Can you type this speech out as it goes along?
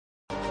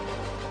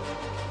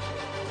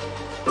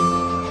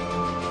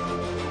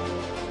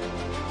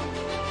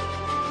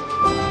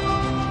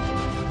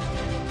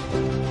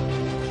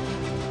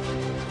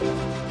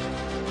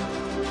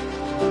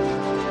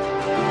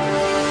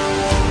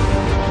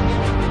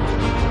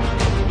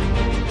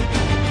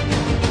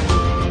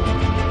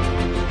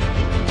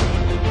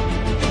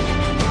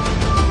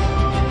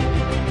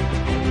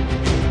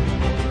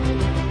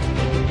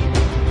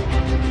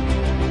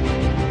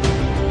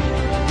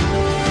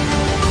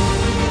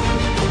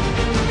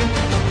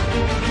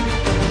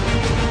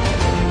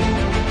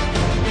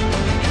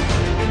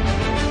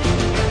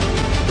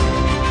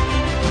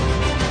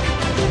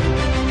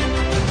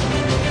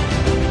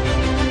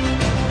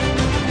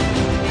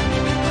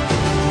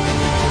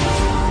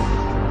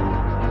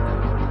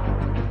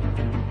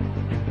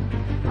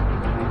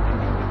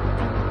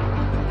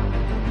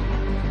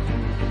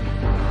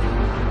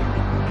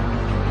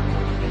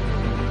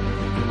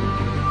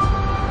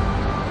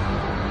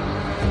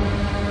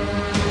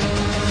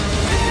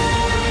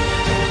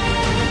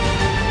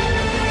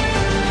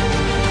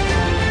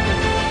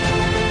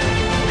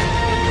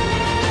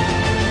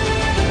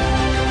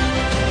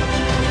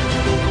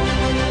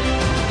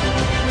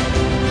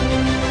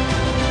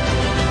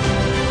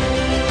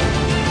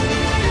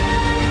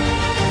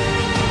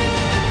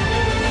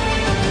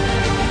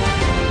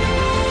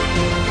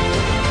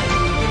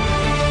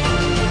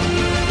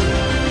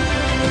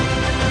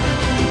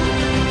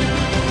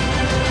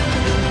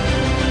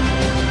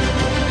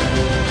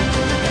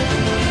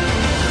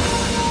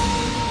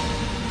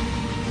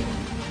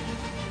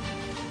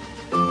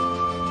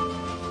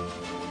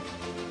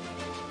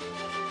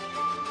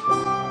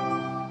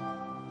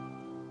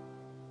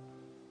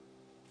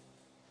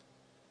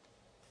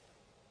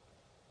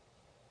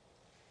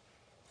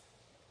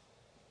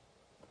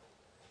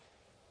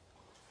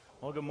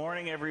Well, good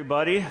morning,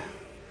 everybody.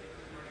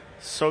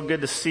 So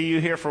good to see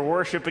you here for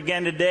worship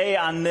again today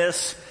on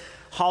this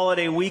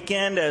holiday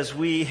weekend as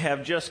we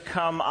have just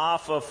come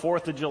off of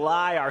 4th of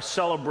July, our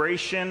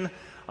celebration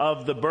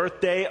of the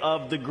birthday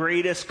of the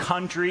greatest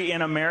country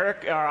in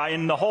America,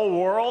 in the whole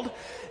world.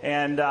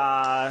 And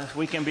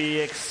we can be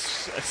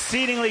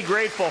exceedingly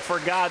grateful for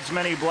God's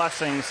many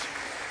blessings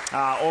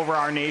over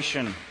our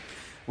nation.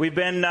 We've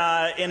been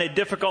in a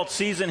difficult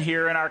season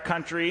here in our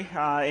country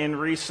in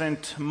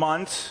recent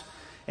months.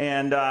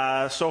 And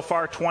so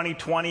far,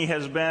 2020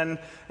 has been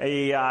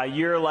a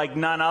year like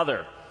none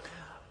other.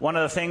 One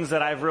of the things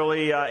that I've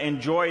really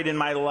enjoyed in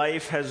my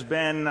life has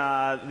been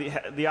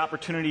the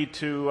opportunity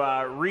to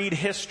read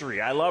history.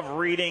 I love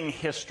reading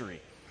history.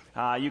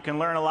 You can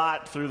learn a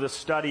lot through the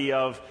study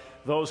of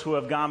those who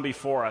have gone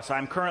before us.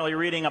 I'm currently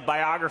reading a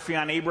biography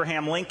on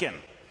Abraham Lincoln.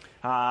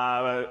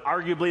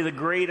 Arguably the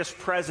greatest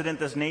president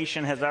this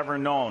nation has ever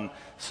known.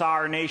 Saw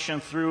our nation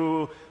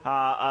through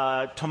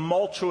a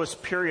tumultuous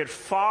period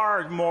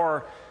far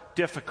more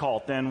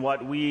difficult than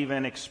what we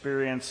even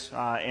experience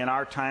in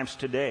our times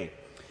today.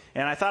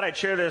 And I thought I'd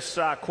share this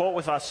quote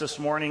with us this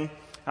morning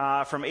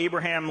from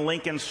Abraham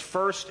Lincoln's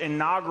first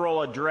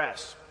inaugural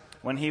address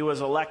when he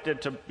was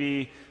elected to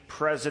be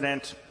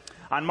president.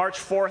 On March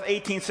 4th,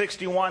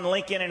 1861,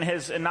 Lincoln in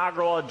his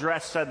inaugural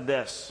address said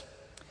this: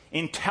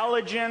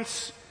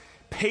 "Intelligence,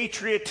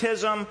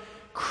 patriotism,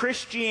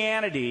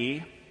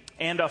 Christianity,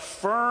 and a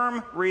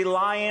firm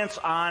reliance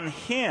on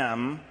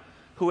Him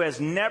who has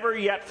never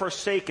yet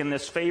forsaken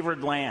this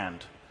favored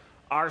land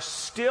are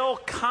still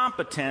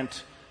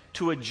competent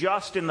to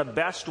adjust in the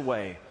best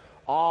way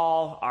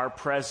all our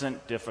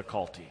present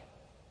difficulty."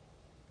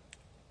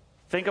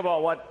 Think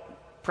about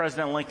what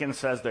President Lincoln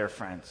says there,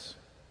 friends.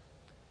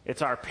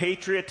 It's our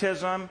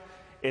patriotism,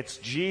 it's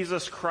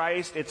Jesus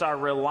Christ, it's our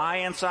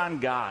reliance on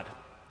God,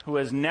 who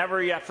has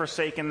never yet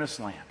forsaken this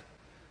land,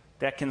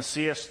 that can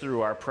see us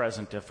through our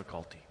present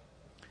difficulty.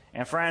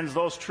 And friends,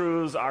 those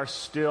truths are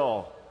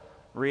still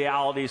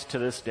realities to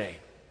this day.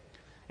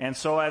 And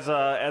so as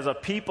a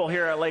people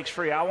here at Lakes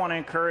Free, I want to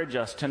encourage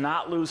us to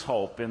not lose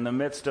hope in the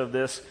midst of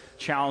this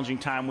challenging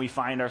time we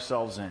find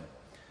ourselves in.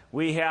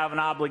 We have an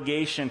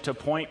obligation to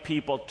point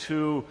people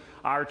to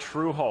our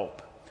true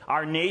hope,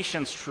 our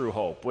nation's true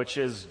hope, which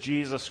is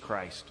Jesus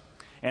Christ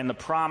and the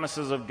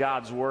promises of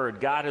God's Word.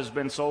 God has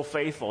been so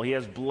faithful. He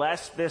has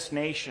blessed this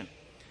nation,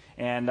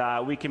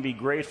 and we can be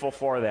grateful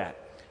for that.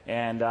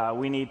 And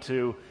we need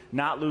to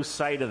not lose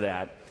sight of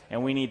that,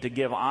 and we need to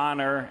give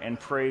honor and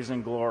praise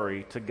and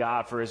glory to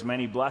God for His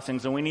many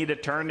blessings, and we need to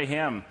turn to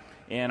Him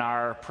in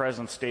our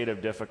present state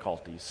of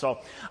difficulty. So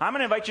I'm going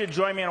to invite you to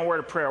join me in a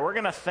word of prayer. We're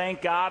going to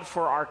thank God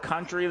for our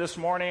country this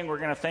morning. We're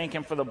going to thank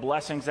Him for the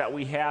blessings that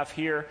we have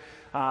here,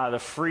 the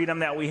freedom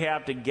that we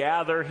have to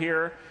gather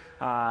here,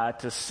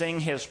 to sing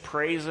His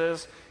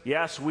praises.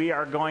 Yes, we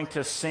are going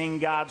to sing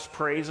God's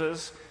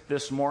praises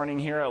this morning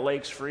here at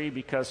Lakes Free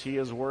because He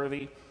is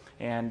worthy.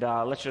 And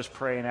let's just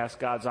pray and ask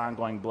God's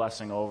ongoing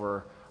blessing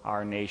over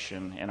our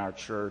nation and our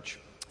church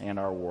and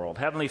our world.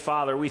 Heavenly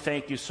Father, we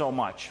thank You so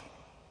much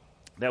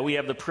that we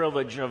have the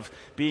privilege of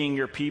being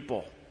Your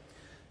people,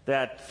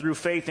 that through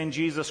faith in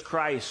Jesus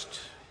Christ,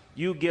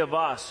 You give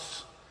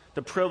us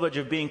the privilege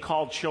of being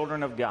called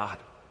children of God.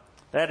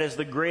 That is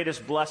the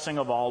greatest blessing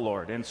of all,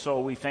 Lord. And so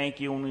we thank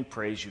You and we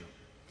praise You.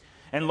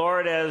 And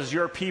Lord, as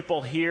Your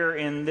people here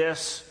in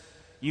this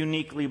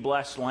uniquely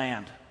blessed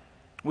land,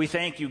 we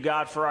thank You,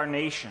 God, for our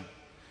nation.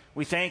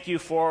 We thank You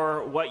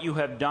for what You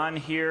have done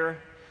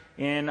here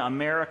in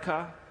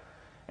America.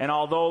 And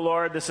although,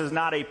 Lord, this is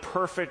not a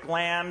perfect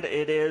land,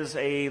 it is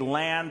a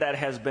land that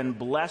has been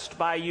blessed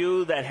by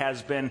You, that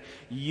has been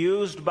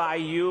used by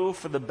You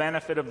for the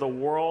benefit of the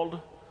world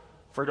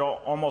for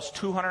almost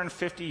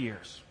 250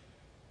 years.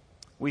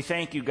 We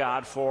thank You,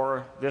 God,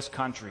 for this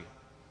country.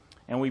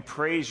 And we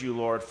praise You,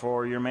 Lord,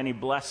 for Your many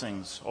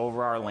blessings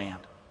over our land.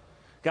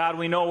 God,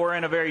 we know we're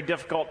in a very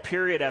difficult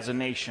period as a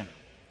nation.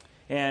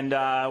 And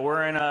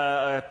we're in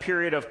a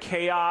period of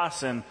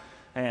chaos and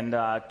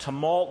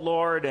tumult,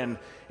 Lord. And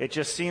it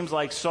just seems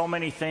like so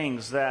many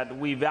things that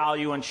we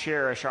value and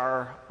cherish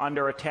are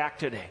under attack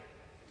today.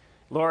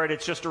 Lord,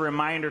 it's just a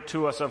reminder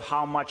to us of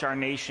how much our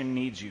nation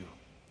needs You.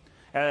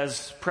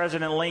 As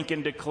President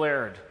Lincoln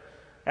declared,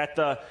 at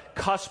the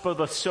cusp of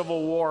the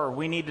Civil War,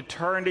 we need to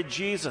turn to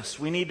Jesus.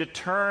 We need to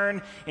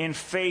turn in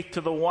faith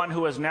to the one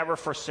who has never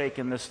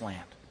forsaken this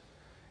land.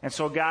 And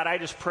so, God, I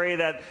just pray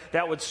that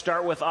that would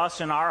start with us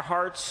in our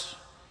hearts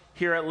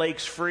here at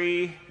Lakes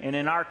Free and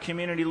in our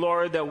community,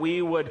 Lord, that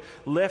we would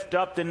lift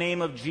up the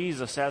name of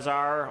Jesus as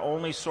our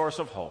only source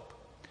of hope.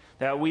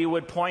 That we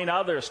would point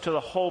others to the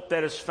hope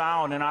that is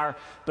found in our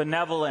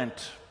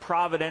benevolent,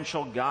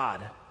 providential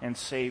God and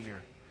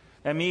Savior.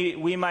 And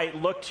we might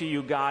look to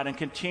You, God, and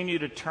continue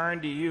to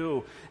turn to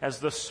You as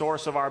the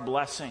source of our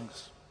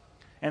blessings.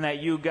 And that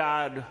You,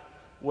 God,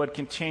 would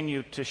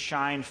continue to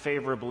shine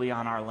favorably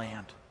on our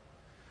land.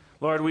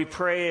 Lord, we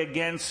pray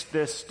against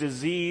this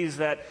disease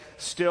that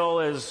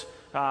still is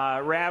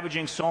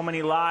ravaging so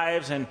many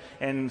lives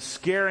and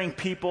scaring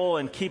people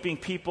and keeping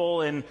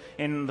people in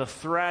the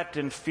threat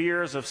and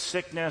fears of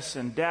sickness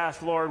and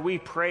death. Lord, we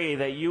pray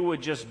that you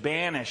would just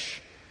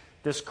banish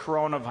this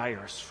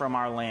coronavirus from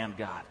our land,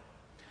 God.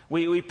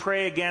 We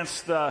pray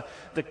against the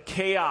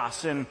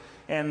chaos and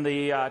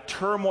the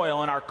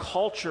turmoil in our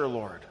culture,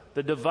 Lord.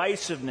 The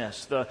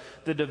divisiveness,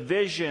 the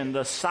division,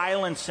 the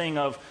silencing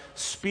of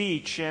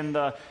speech, and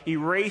the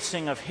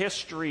erasing of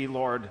history,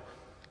 Lord.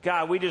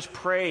 God, we just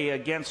pray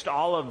against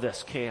all of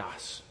this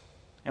chaos.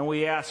 And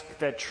we ask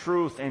that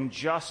truth and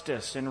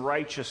justice and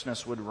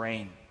righteousness would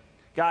reign.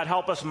 God,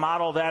 help us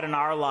model that in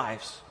our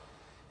lives.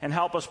 And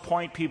help us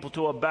point people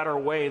to a better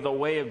way, the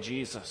way of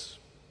Jesus.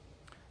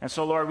 And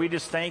so, Lord, we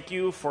just thank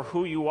you for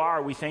who you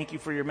are. We thank you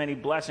for your many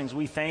blessings.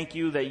 We thank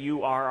you that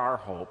you are our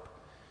hope.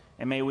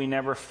 And may we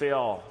never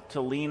fail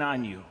to lean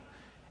on you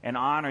and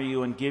honor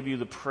you and give you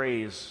the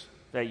praise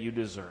that you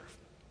deserve.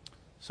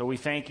 So we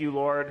thank you,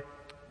 Lord,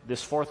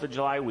 this 4th of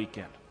July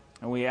weekend.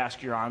 And we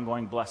ask your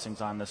ongoing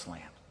blessings on this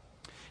land.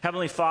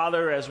 Heavenly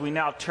Father, as we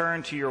now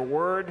turn to your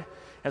word,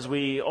 as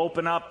we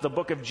open up the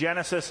book of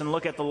Genesis and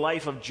look at the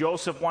life of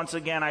Joseph once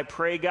again, I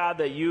pray, God,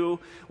 that you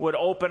would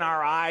open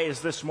our eyes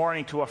this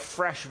morning to a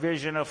fresh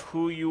vision of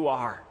who you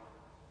are,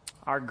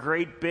 our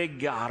great big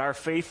God, our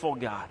faithful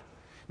God.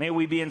 May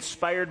we be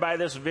inspired by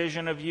this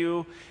vision of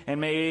you,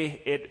 and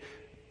may it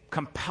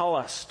compel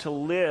us to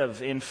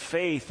live in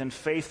faith and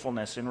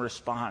faithfulness in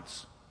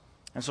response.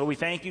 And so we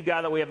thank you,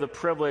 God, that we have the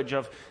privilege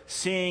of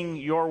seeing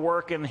your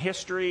work in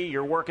history,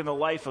 your work in the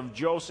life of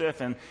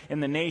Joseph and in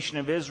the nation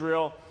of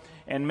Israel.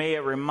 And may it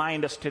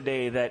remind us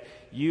today that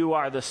you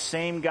are the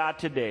same God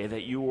today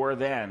that you were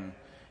then,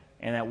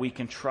 and that we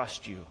can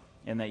trust you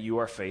and that you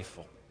are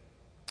faithful.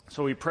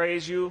 So we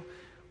praise you.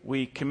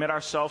 We commit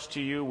ourselves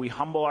to you. We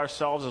humble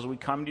ourselves as we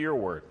come to your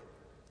word.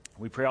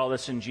 We pray all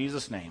this in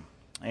Jesus' name.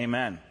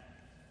 Amen.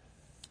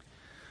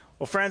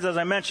 Well, friends, as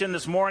I mentioned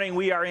this morning,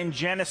 we are in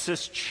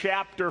Genesis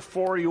chapter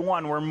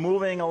 41. We're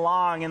moving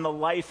along in the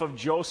life of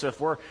Joseph.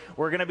 We're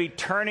going to be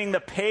turning the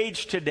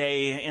page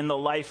today in the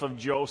life of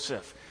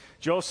Joseph.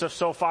 Joseph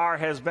so far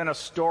has been a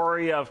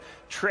story of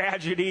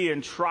tragedy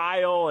and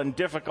trial and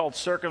difficult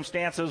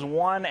circumstances,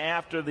 one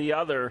after the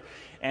other.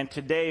 And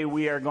today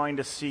we are going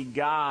to see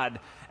God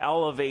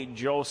elevate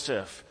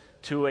Joseph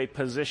to a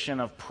position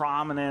of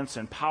prominence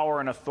and power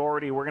and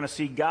authority. We're going to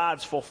see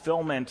God's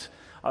fulfillment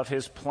of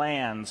his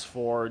plans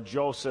for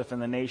Joseph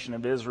and the nation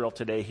of Israel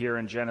today here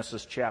in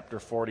Genesis chapter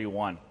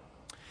 41.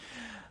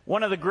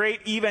 One of the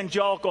great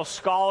evangelical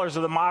scholars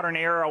of the modern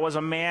era was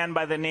a man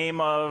by the name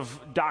of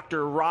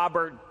Dr.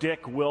 Robert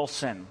Dick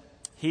Wilson.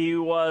 He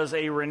was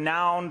a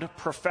renowned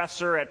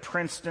professor at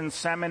Princeton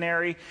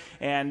Seminary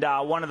and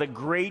one of the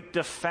great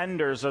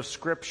defenders of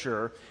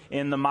Scripture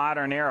in the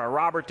modern era.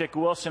 Robert Dick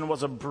Wilson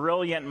was a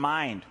brilliant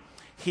mind.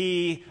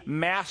 He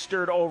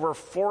mastered over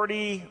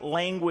 40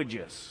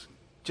 languages.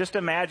 Just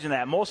imagine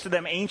that. Most of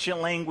them ancient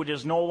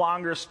languages, no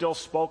longer still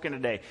spoken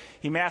today.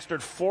 He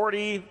mastered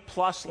 40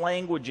 plus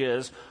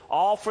languages,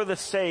 all for the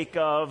sake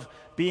of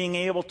being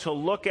able to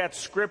look at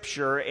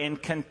Scripture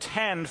and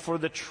contend for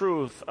the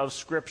truth of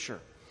Scripture.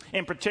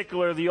 In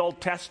particular, the Old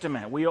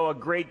Testament. We owe a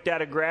great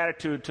debt of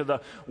gratitude to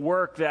the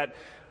work that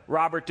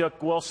Robert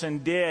Dick Wilson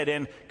did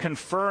in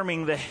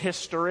confirming the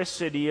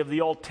historicity of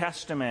the Old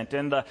Testament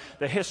and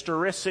the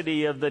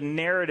historicity of the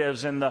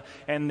narratives and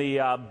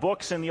the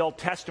books in the Old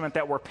Testament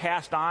that were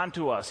passed on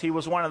to us. He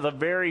was one of the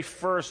very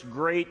first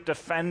great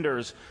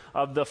defenders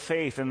of the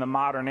faith in the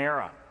modern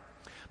era.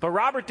 But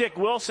Robert Dick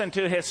Wilson,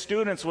 to his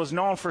students, was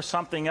known for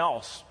something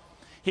else.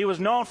 He was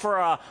known for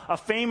a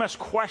famous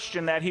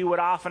question that he would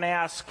often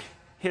ask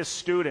his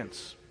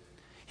students.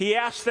 He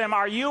asked them,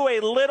 "Are you a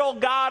little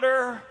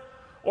Godder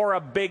or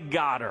a big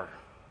Godder?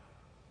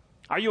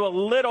 Are you a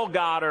little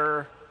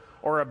Godder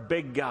or a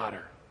big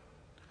Godder?"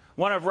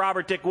 One of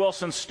Robert Dick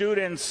Wilson's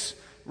students,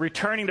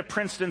 returning to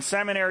Princeton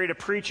Seminary to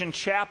preach in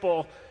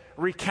chapel,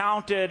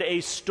 recounted a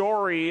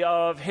story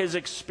of his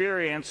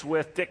experience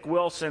with Dick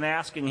Wilson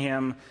asking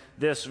him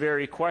this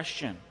very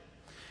question.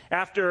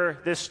 After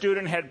this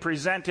student had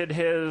presented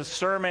his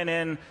sermon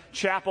in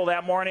chapel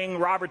that morning,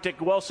 Robert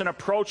Dick Wilson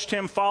approached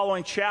him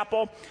following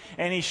chapel,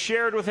 and he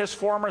shared with his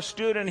former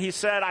student, he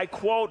said, I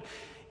quote,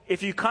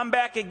 "If you come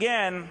back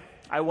again,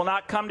 I will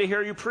not come to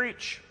hear you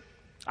preach.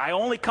 I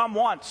only come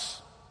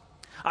once.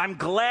 I'm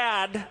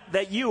glad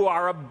that you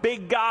are a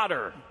big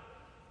Godder.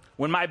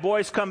 When my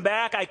boys come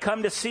back, I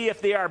come to see if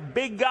they are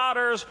big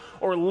Godders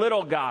or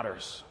little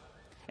Godders.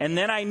 And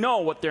then I know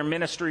what their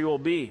ministry will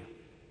be."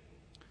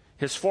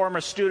 His former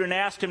student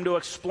asked him to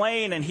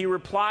explain, and he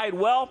replied,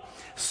 "Well,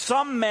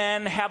 some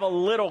men have a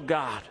little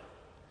God,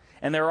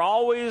 and they're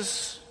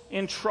always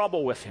in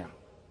trouble with him.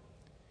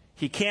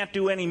 He can't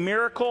do any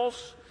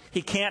miracles.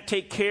 He can't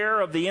take care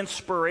of the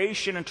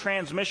inspiration and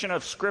transmission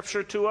of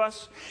Scripture to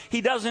us. He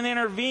doesn't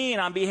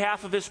intervene on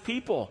behalf of his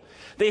people.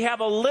 They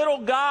have a little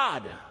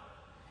God,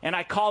 and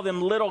I call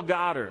them little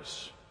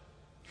Godders.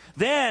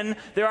 Then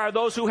there are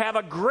those who have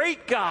a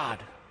great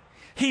God.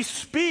 He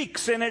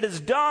speaks, and it is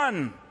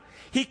done.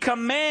 He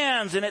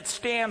commands, and it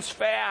stands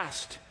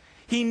fast.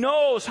 He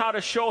knows how to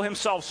show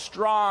himself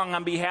strong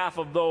on behalf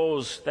of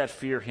those that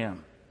fear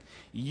him.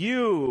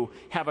 You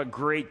have a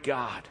great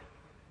God,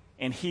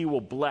 and he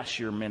will bless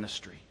your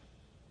ministry."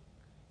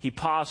 He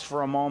paused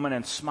for a moment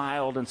and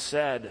smiled and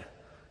said,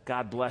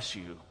 "God bless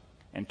you,"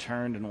 and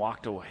turned and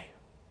walked away.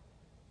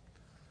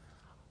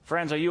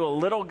 Friends, are you a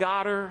little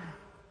Godder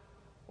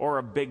or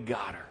a big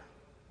Godder?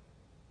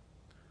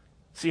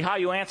 See, how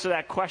you answer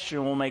that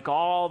question will make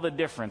all the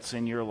difference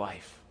in your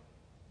life.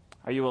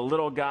 Are you a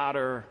little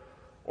Godder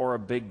or a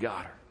big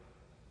Godder?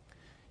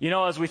 You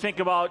know, as we think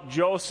about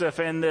Joseph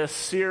and this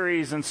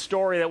series and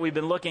story that we've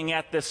been looking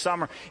at this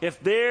summer, if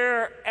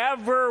there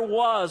ever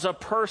was a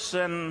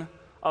person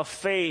of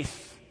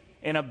faith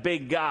in a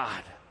big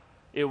God,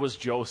 it was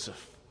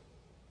Joseph.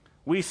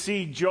 We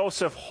see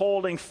Joseph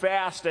holding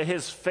fast to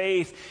his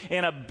faith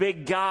in a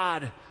big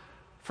God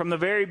from the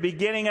very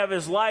beginning of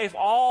his life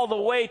all the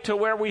way to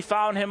where we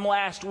found him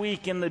last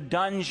week in the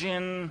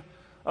dungeon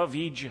of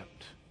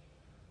Egypt.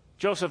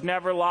 Joseph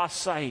never lost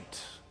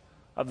sight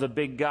of the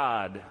big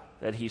God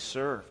that he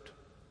served.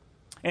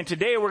 And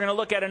today we're going to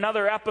look at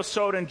another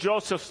episode in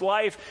Joseph's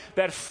life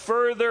that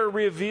further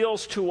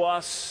reveals to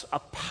us a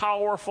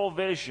powerful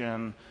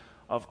vision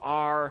of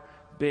our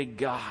big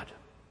God.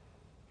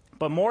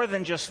 But more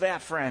than just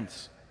that,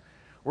 friends,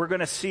 we're going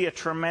to see a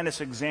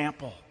tremendous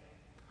example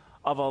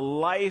of a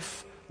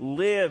life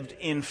lived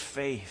in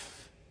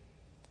faith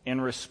in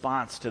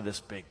response to this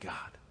big God.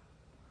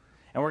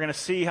 And we're going to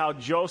see how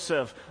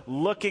Joseph,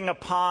 looking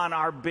upon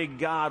our big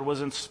God,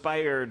 was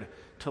inspired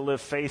to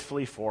live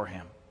faithfully for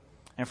him.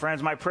 And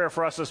friends, my prayer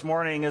for us this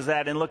morning is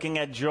that in looking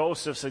at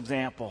Joseph's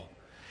example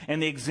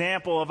and the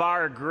example of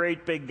our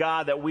great big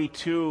God, that we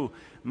too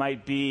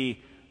might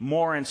be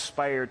more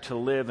inspired to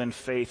live in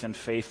faith and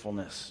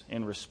faithfulness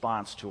in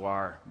response to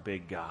our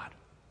big God.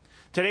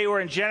 Today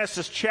we're in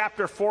Genesis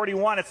chapter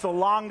 41. It's the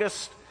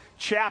longest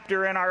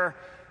chapter in our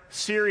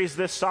series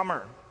this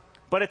summer,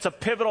 but it's a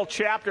pivotal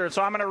chapter. And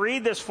so I'm going to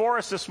read this for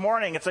us this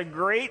morning. It's a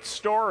great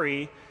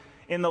story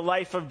in the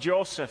life of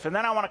Joseph. And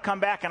then I want to come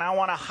back and I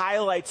want to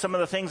highlight some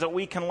of the things that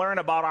we can learn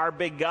about our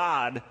big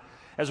God,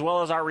 as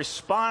well as our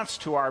response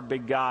to our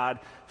big God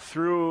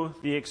through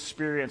the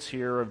experience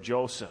here of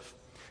Joseph.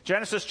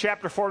 Genesis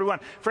chapter 41.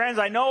 Friends,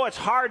 I know it's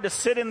hard to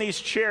sit in these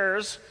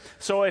chairs,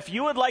 so if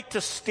you would like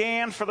to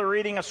stand for the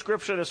reading of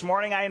Scripture this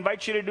morning, I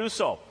invite you to do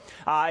so.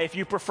 If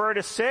you prefer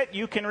to sit,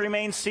 you can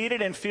remain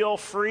seated and feel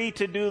free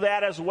to do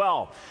that as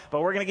well. But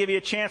we're going to give you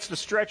a chance to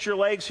stretch your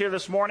legs here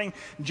this morning.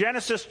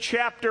 Genesis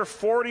chapter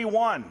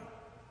 41.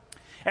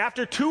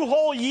 After 2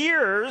 whole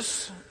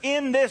years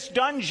in this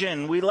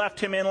dungeon we left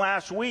him in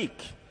last week,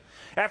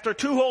 after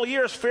 2 whole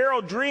years,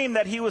 Pharaoh dreamed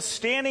that he was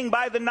standing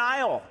by the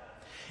Nile.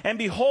 And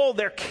behold,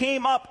 there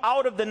came up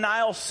out of the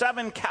Nile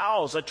 7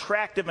 cows,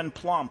 attractive and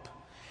plump,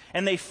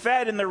 and they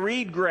fed in the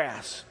reed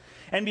grass.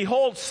 And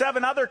behold,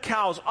 7 other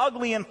cows,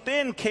 ugly and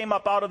thin, came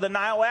up out of the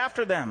Nile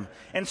after them,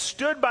 and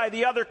stood by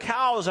the other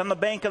cows on the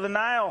bank of the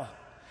Nile.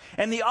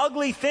 And the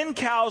ugly, thin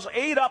cows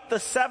ate up the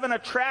 7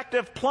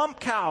 attractive,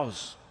 plump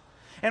cows.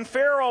 And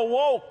Pharaoh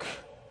awoke,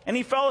 and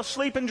he fell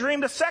asleep and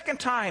dreamed a second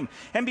time.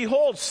 And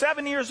behold,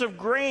 7 ears of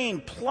grain,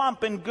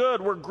 plump and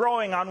good, were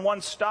growing on one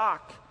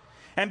stalk.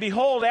 And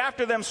behold,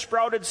 after them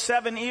sprouted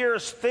 7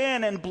 ears,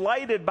 thin and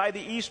blighted by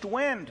the east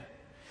wind.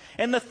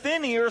 And the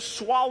thin ears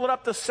swallowed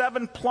up the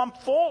 7 plump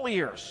full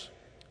ears.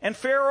 And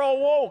Pharaoh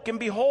awoke, and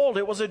behold,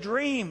 it was a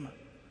dream.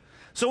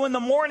 So in the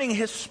morning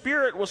his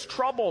spirit was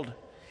troubled,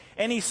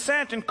 and he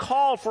sent and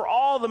called for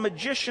all the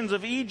magicians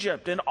of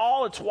Egypt and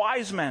all its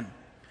wise men.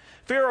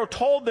 Pharaoh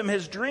told them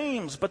his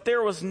dreams, but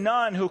there was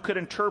none who could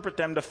interpret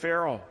them to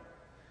Pharaoh.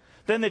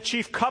 Then the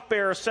chief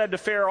cupbearer said to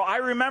Pharaoh, "I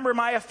remember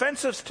my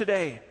offenses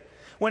today,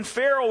 when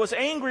Pharaoh was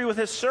angry with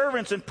his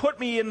servants and put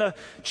me and the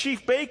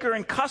chief baker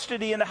in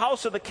custody in the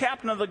house of the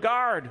captain of the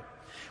guard.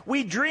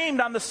 We dreamed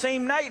on the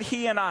same night,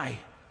 he and I,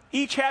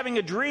 each having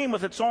a dream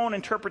with its own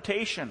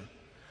interpretation.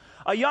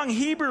 A young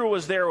Hebrew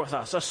was there with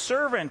us, a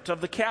servant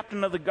of the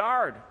captain of the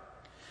guard.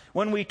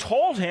 When we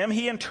told him,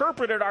 he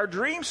interpreted our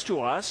dreams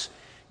to us,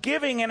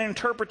 giving an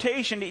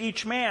interpretation to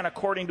each man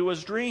according to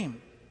his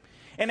dream.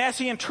 And as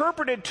he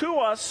interpreted to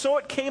us, so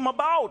it came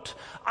about.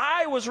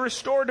 I was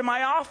restored to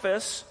my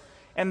office,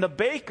 and the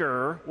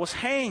baker was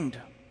hanged."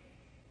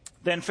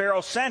 Then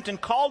Pharaoh sent and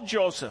called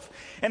Joseph,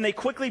 and they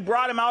quickly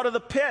brought him out of the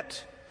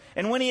pit.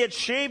 And when he had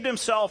shaved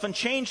himself and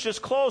changed his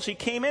clothes, he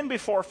came in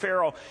before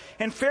Pharaoh.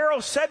 And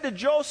Pharaoh said to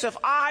Joseph,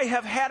 "I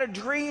have had a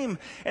dream,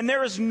 and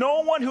there is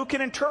no one who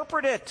can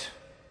interpret it.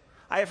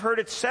 I have heard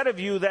it said of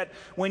you that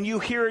when you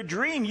hear a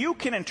dream, you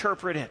can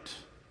interpret it."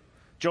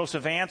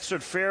 Joseph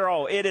answered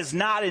Pharaoh, "It is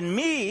not in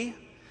me.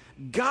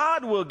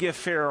 God will give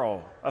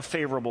Pharaoh a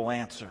favorable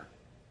answer."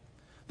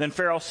 Then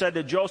Pharaoh said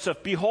to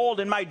Joseph, "Behold,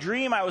 in my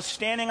dream I was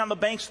standing on the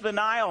banks of the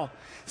Nile.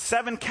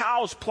 7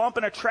 cows, plump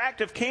and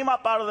attractive, came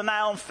up out of the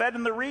Nile and fed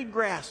in the reed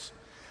grass.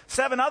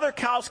 7 other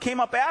cows came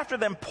up after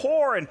them,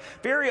 poor and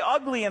very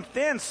ugly and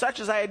thin, such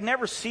as I had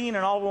never seen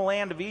in all the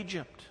land of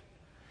Egypt.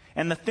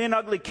 And the thin,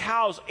 ugly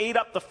cows ate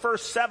up the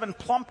first 7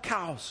 plump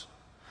cows.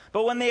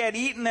 But when they had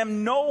eaten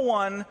them, no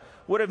one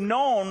would have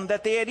known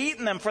that they had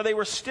eaten them, for they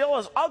were still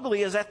as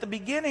ugly as at the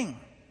beginning.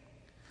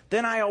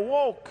 Then I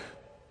awoke.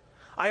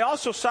 I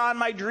also saw in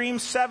my dream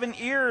 7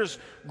 ears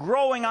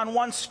growing on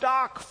one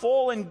stalk,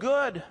 full and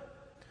good.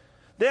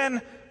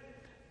 7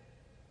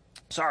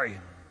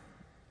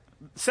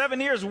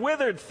 ears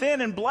withered,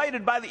 thin and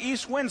blighted by the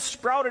east wind,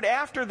 sprouted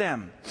after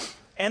them.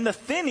 And the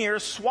thin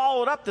ears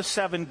swallowed up the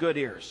 7 good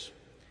ears.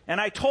 And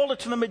I told it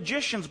to the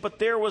magicians, but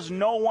there was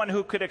no one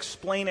who could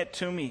explain it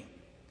to me.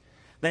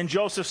 Then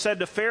Joseph said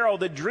to Pharaoh,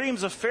 the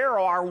dreams of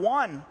Pharaoh are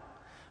one.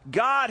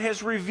 God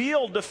has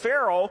revealed to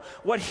Pharaoh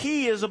what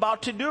he is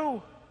about to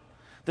do.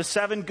 The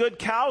 7 good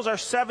cows are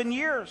 7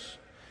 years,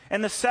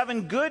 and the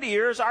 7 good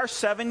ears are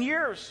 7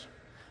 years.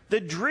 The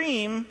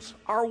dreams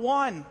are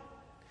one.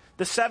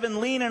 The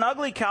 7 lean and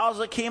ugly cows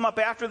that came up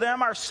after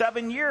them are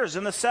 7 years,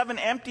 and the 7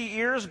 empty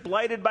ears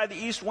blighted by the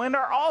east wind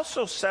are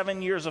also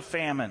 7 years of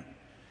famine.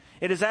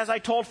 It is as I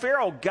told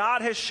Pharaoh,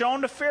 God has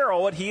shown to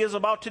Pharaoh what he is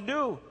about to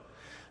do.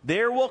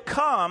 There will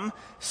come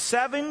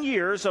 7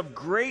 years of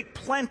great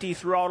plenty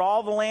throughout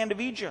all the land of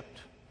Egypt.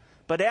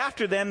 But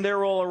after them there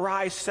will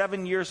arise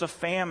 7 years of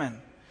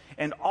famine,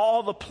 and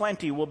all the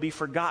plenty will be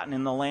forgotten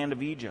in the land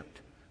of Egypt.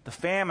 The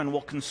famine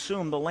will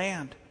consume the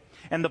land,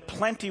 and the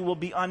plenty will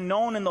be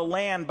unknown in the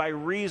land by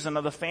reason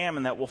of the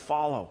famine that will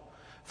follow,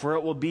 for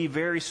it will be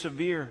very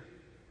severe.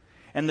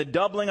 And the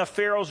doubling of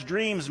Pharaoh's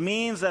dreams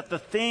means that the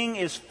thing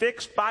is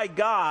fixed by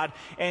God,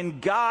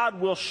 and God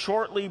will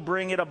shortly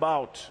bring it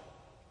about.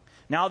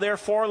 Now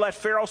therefore let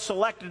Pharaoh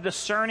select a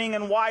discerning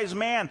and wise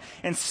man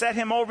and set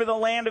him over the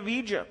land of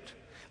Egypt.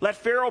 Let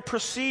Pharaoh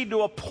proceed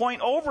to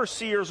appoint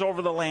overseers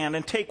over the land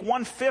and take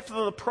 1/5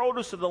 of the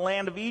produce of the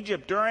land of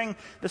Egypt during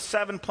the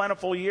 7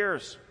 plentiful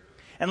years.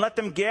 And let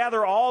them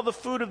gather all the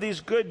food of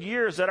these good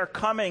years that are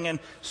coming and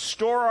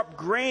store up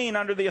grain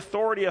under the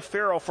authority of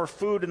Pharaoh for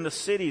food in the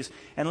cities,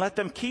 and let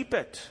them keep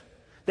it.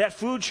 That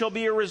food shall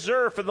be a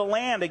reserve for the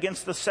land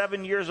against the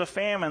 7 years of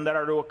famine that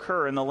are to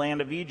occur in the land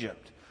of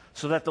Egypt,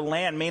 so that the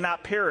land may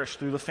not perish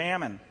through the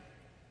famine.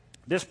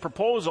 This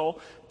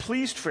proposal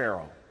pleased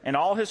Pharaoh and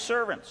all his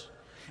servants.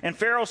 And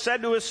Pharaoh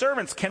said to his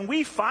servants, can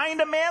we find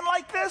a man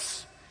like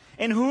this,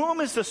 in whom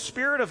is the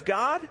Spirit of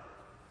God?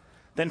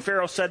 Then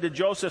Pharaoh said to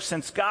Joseph,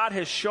 since God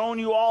has shown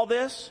you all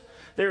this,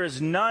 there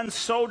is none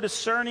so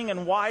discerning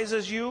and wise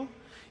as you.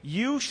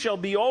 You shall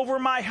be over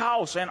my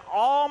house, and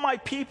all my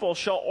people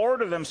shall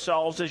order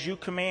themselves as you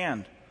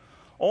command.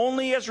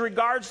 Only as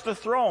regards the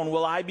throne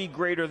will I be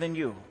greater than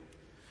you.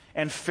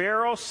 And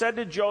Pharaoh said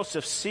to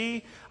Joseph,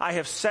 see, I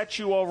have set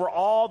you over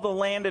all the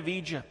land of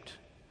Egypt.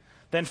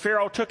 Then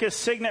Pharaoh took his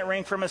signet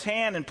ring from his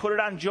hand and put it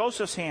on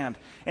Joseph's hand,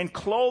 and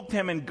clothed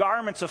him in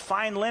garments of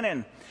fine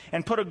linen,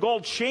 and put a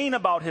gold chain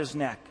about his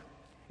neck.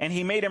 And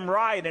he made him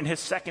ride in his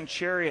second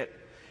chariot.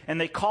 And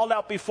they called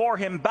out before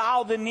him,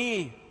 bow the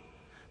knee.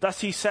 Thus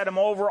he set him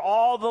over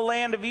all the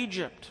land of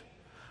Egypt.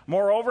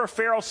 Moreover,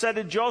 Pharaoh said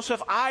to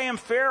Joseph, I am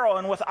Pharaoh,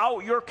 and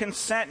without your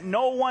consent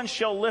no one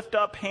shall lift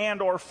up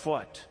hand or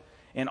foot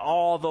in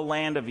all the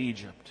land of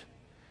Egypt.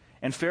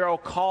 And Pharaoh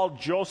called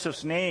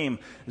Joseph's name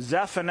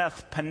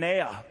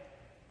Zaphenath-Paneah,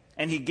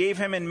 and he gave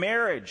him in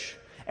marriage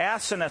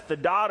Asenath, the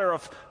daughter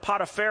of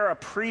Potiphar,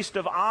 priest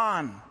of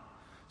On.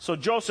 So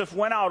Joseph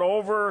went out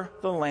over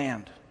the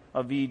land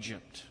of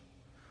Egypt.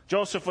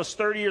 Joseph was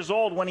 30 years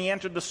old when he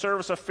entered the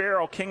service of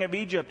Pharaoh, king of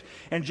Egypt.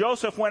 And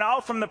Joseph went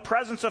out from the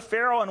presence of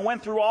Pharaoh and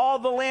went through all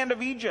the land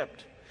of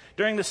Egypt.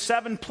 During the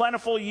 7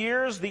 plentiful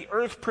years, the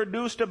earth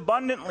produced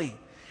abundantly.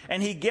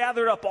 And he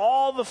gathered up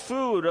all the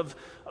food of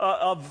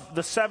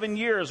the 7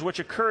 years which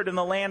occurred in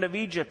the land of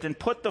Egypt, and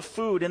put the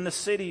food in the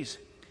cities.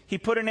 He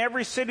put in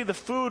every city the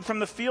food from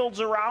the fields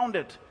around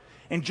it.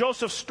 And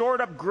Joseph stored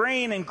up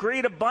grain in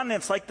great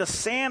abundance, like the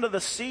sand of the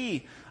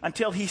sea,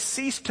 until he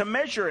ceased to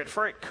measure it,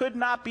 for it could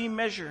not be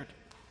measured.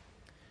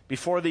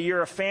 Before the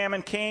year of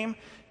famine came,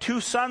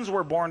 2 sons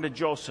were born to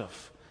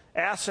Joseph.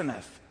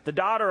 Asenath, the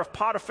daughter of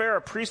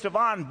Potiphar, priest of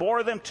On,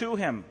 bore them to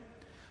him.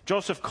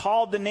 Joseph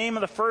called the name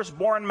of the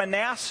firstborn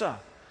Manasseh,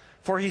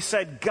 for he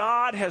said,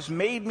 God has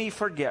made me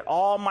forget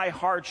all my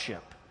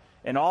hardship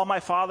in all my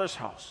father's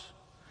house.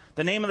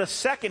 The name of the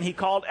second he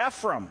called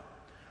Ephraim,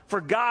 for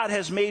God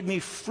has made me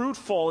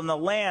fruitful in the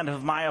land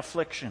of my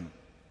affliction.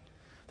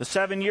 The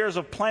 7 years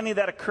of plenty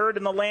that occurred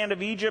in the land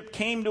of Egypt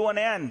came to an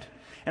end,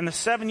 and the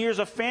 7 years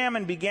of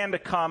famine began to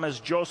come, as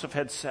Joseph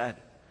had said.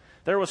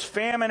 There was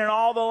famine in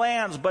all the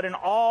lands, but in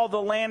all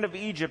the land of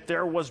Egypt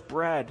there was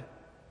bread.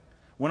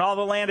 When all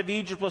the land of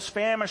Egypt was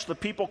famished, the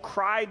people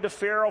cried to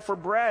Pharaoh for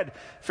bread.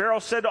 Pharaoh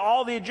said to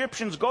all the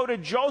Egyptians, go to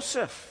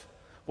Joseph.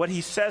 What he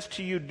says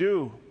to you,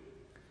 do.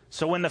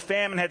 So when the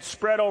famine had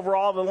spread over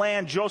all the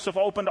land, Joseph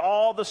opened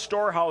all the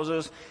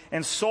storehouses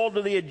and sold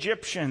to the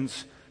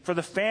Egyptians, for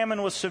the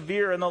famine was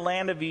severe in the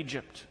land of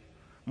Egypt.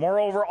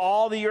 Moreover,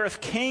 all the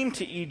earth came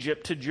to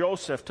Egypt to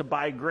Joseph to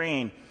buy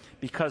grain,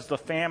 because the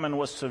famine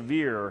was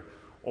severe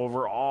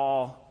over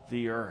all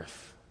the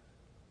earth.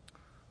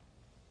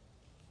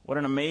 What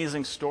an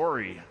amazing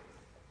story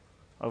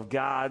of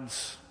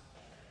God's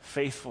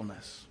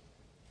faithfulness.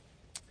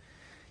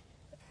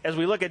 As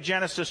we look at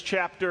Genesis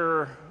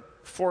chapter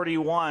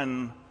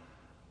 41,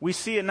 we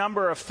see a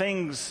number of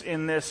things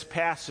in this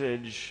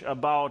passage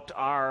about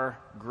our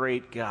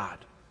great God,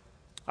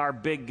 our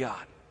big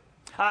God.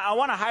 I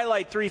want to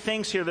highlight three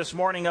things here this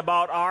morning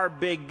about our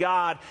big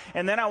God,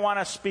 and then I want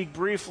to speak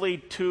briefly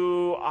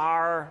to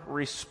our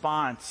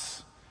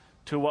response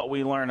to what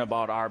we learn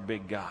about our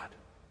big God,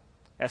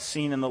 as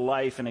seen in the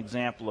life and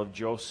example of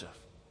Joseph.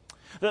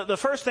 The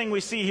first thing we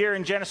see here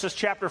in Genesis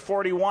chapter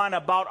 41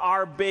 about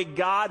our big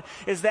God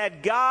is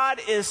that God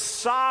is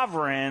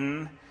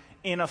sovereign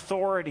in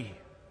authority.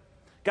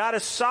 God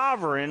is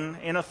sovereign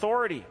in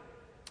authority.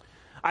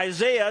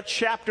 Isaiah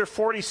chapter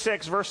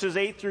 46 verses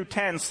 8 through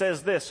 10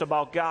 says this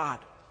about God.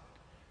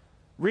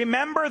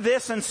 Remember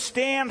this and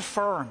stand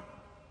firm.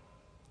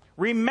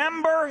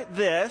 Remember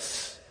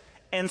this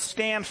and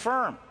stand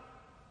firm.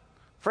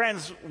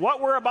 Friends,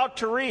 what we're about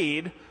to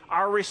read,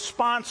 our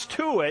response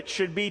to it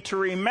should be to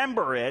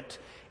remember it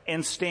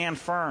and stand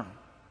firm.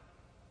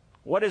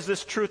 What is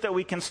this truth that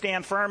we can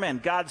stand firm in?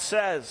 God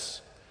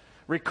says,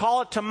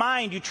 recall it to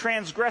mind, you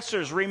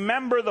transgressors.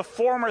 Remember the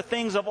former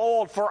things of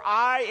old. For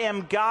I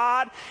am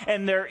God,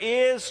 and there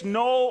is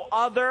no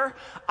other.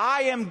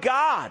 I am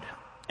God,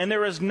 and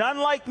there is none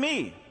like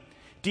me,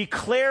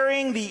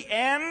 declaring the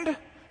end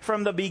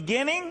from the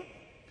beginning,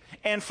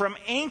 and from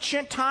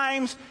ancient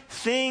times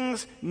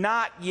things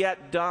not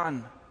yet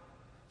done,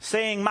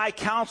 saying, my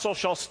counsel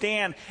shall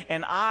stand,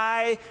 and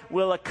I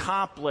will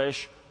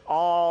accomplish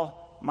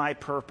all my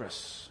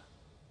purpose.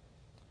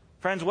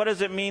 Friends, what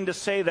does it mean to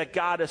say that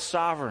God is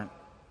sovereign?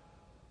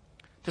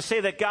 To say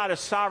that God is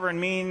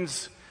sovereign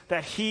means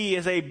that He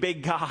is a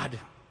big God.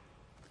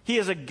 He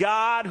is a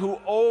God who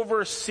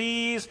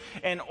oversees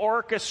and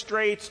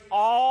orchestrates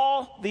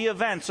all the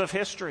events of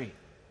history.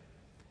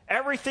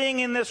 Everything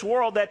in this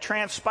world that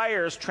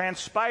transpires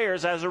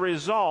as a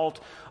result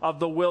of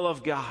the will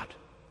of God.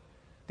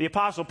 The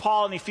Apostle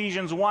Paul in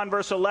Ephesians 1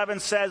 verse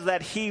 11 says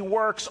that He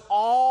works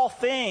all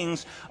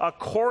things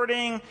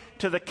according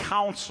to the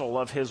counsel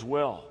of His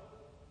will.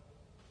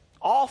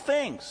 All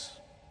things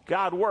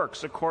God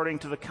works according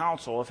to the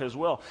counsel of His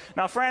will.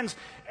 Now, friends,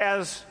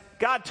 as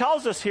God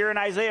tells us here in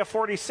Isaiah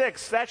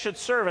 46, that should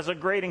serve as a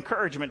great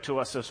encouragement to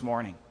us this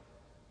morning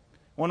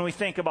when we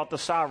think about the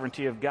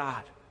sovereignty of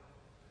God.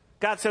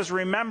 God says,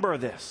 remember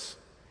this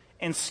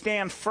and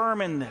stand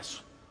firm in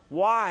this.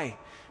 Why?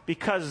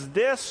 Because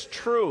this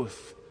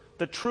truth,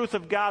 the truth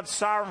of God's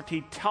sovereignty,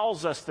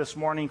 tells us this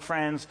morning,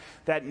 friends,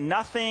 that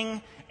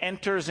nothing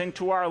enters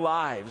into our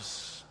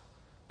lives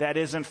that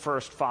isn't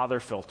first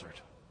Father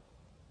filtered.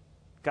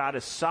 God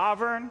is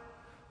sovereign,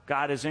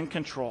 God is in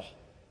control,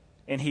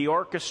 and He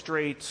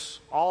orchestrates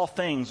all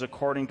things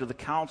according to the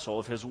counsel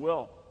of His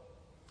will.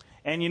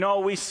 And you know,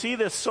 we see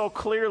this so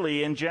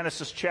clearly in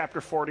Genesis chapter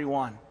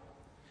 41.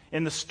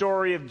 In the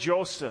story of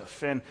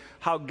Joseph and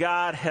how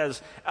God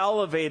has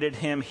elevated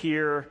him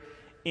here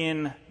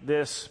in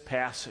this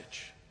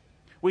passage.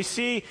 We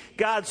see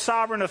God's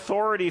sovereign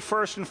authority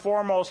first and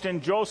foremost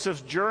in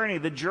Joseph's journey,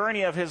 the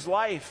journey of his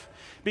life.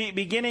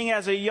 Beginning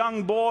as a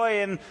young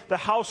boy in the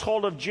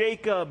household of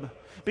Jacob,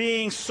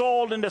 being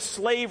sold into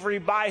slavery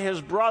by his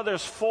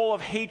brothers full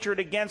of hatred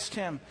against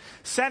him,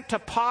 sent to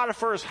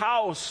Potiphar's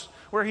house,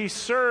 where he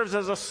serves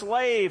as a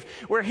slave,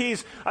 where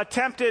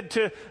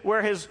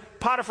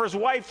Potiphar's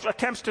wife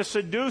attempts to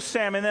seduce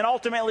him and then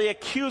ultimately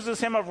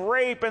accuses him of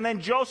rape, and then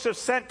Joseph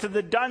sent to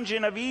the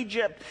dungeon of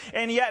Egypt.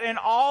 And yet in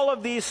all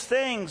of these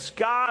things,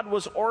 God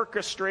was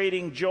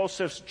orchestrating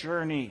Joseph's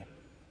journey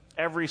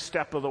every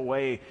step of the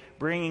way,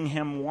 bringing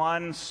him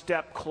one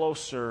step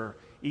closer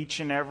each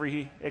and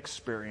every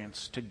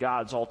experience to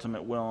God's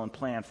ultimate will and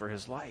plan for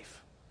his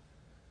life.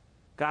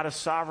 God is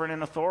sovereign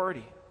in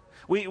authority.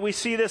 We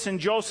see this in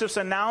Joseph's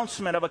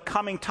announcement of a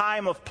coming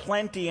time of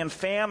plenty and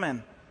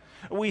famine.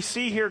 We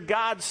see here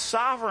God's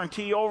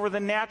sovereignty over the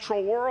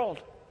natural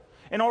world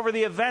and over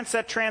the events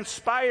that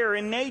transpire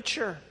in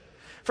nature.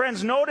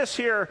 Friends, notice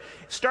here,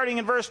 starting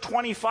in verse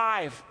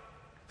 25,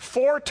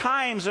 4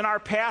 times in our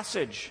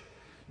passage,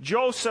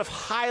 Joseph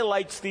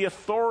highlights the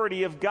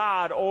authority of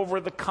God over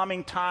the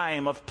coming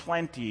time of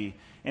plenty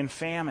and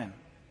famine.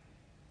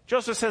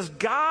 Joseph says,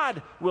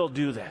 God will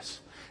do this.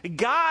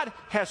 God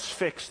has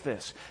fixed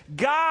this.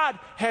 God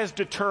has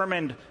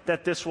determined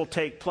that this will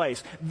take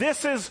place.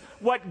 This is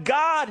what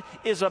God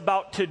is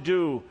about to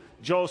do,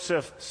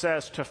 Joseph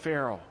says to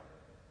Pharaoh.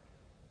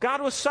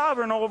 God was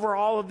sovereign over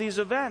all of these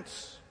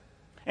events.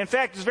 In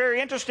fact, it's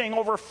very interesting,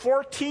 over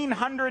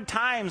 1,400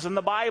 times in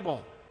the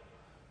Bible,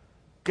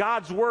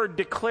 God's word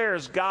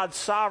declares God's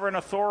sovereign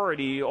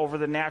authority over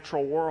the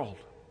natural world,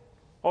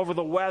 over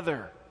the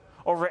weather,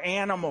 over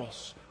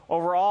animals,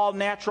 over all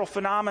natural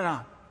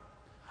phenomena.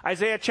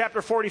 Isaiah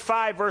chapter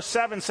 45 verse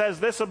 7 says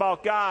this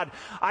about God: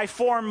 I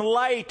form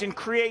light and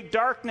create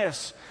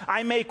darkness.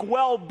 I make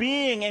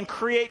well-being and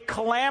create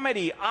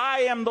calamity. I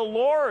am the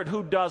Lord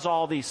who does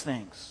all these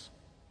things.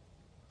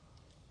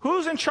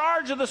 Who's in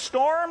charge of the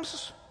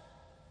storms?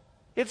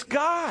 It's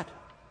God.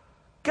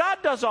 God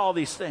does all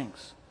these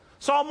things.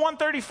 Psalm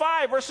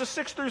 135 verses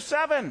 6 through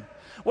 7.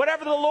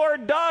 Whatever the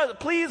Lord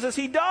pleases,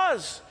 He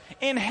does.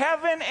 in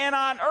heaven and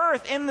on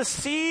earth, in the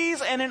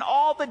seas and in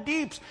all the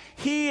deeps.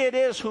 He it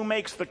is who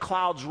makes the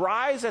clouds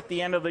rise at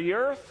the end of the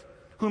earth,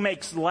 who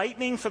makes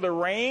lightning for the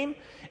rain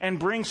and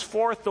brings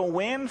forth the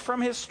wind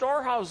from his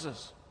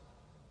storehouses.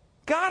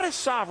 God is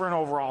sovereign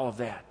over all of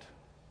that.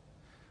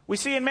 We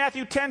see in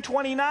Matthew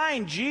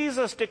 10:29,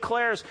 Jesus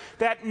declares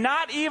that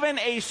not even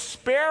a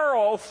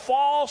sparrow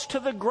falls to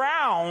the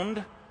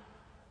ground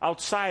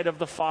outside of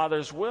the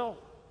Father's will.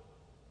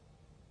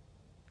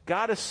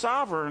 God is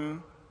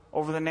sovereign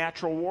over the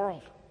natural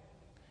world.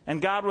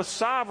 And God was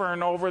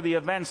sovereign over the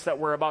events that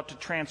were about to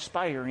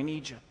transpire in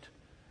Egypt,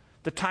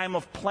 the time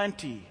of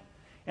plenty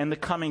and the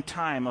coming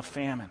time of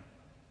famine.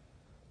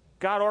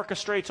 God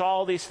orchestrates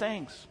all these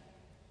things.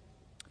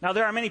 Now,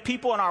 there are many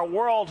people in our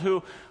world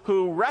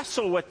who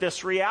wrestle with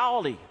this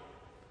reality,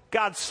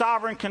 God's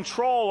sovereign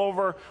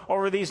control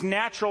over these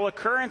natural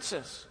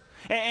occurrences.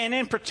 And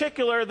in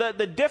particular,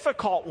 the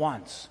difficult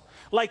ones,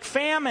 like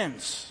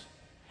famines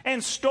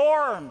and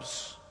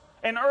storms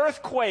and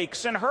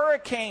earthquakes and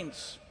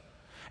hurricanes.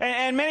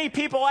 And many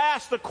people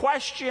ask the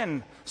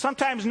question,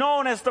 sometimes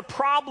known as the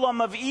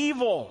problem of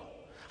evil.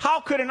 How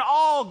could an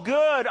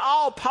all-good,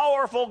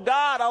 all-powerful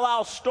God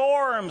allow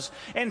storms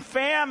and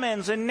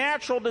famines and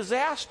natural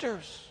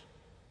disasters?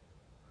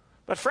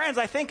 But friends,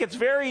 I think it's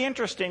very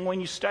interesting when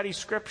you study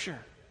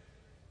Scripture.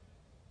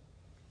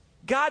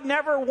 God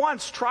never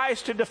once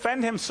tries to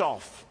defend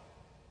himself.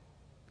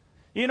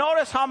 You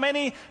notice how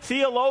many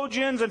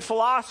theologians and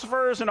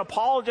philosophers and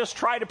apologists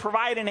try to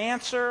provide an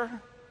answer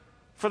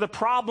for the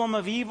problem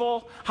of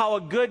evil, how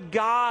a good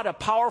God, a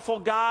powerful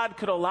God,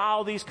 could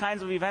allow these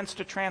kinds of events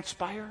to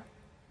transpire.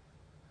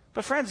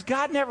 But friends,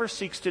 God never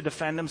seeks to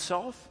defend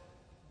himself.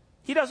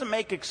 He doesn't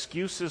make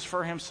excuses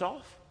for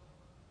himself.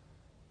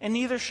 And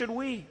neither should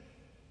we.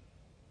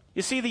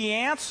 You see, the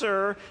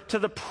answer to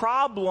the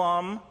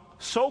problem,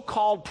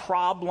 so-called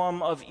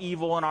problem of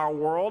evil in our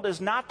world, is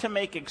not to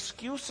make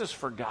excuses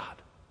for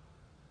God,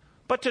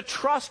 but to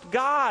trust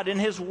God and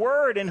his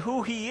word and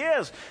who he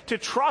is, to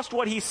trust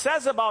what he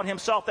says about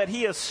himself, that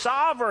he is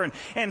sovereign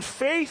and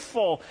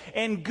faithful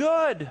and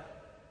good.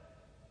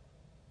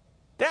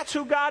 That's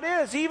who God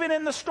is, even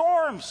in the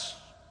storms.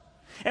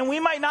 And we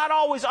might not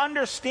always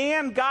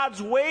understand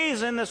God's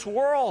ways in this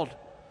world,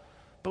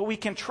 but we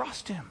can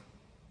trust him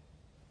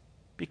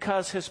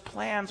because his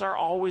plans are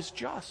always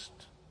just.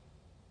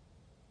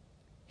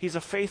 He's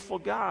a faithful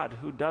God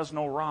who does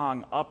no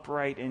wrong,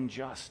 upright and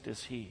just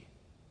is he.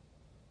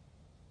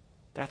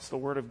 That's the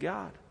word of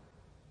God.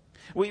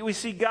 We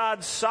see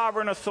God's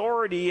sovereign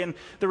authority in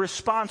the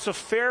response of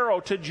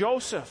Pharaoh to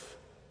Joseph.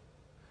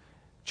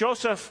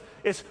 Joseph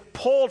is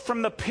pulled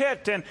from the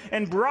pit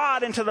and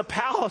brought into the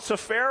palace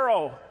of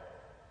Pharaoh.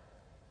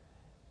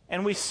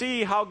 And we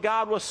see how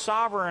God was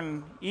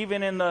sovereign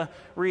even in the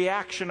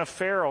reaction of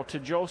Pharaoh to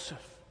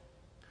Joseph.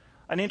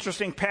 An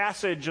interesting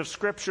passage of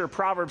Scripture,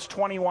 Proverbs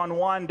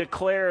 21:1,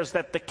 declares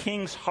that the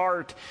king's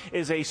heart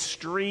is a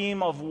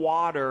stream of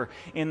water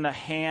in the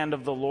hand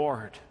of the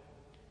Lord.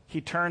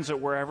 He turns it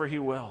wherever he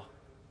will.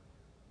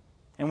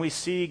 And we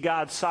see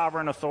God's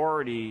sovereign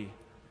authority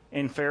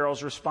in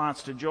Pharaoh's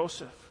response to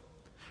Joseph.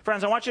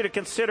 Friends, I want you to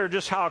consider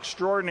just how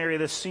extraordinary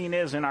this scene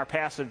is in our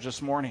passage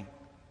this morning.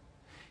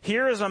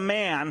 Here is a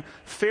man,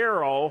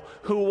 Pharaoh,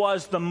 who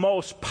was the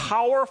most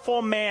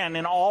powerful man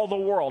in all the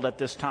world at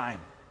this time.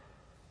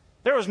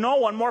 There was no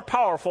one more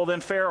powerful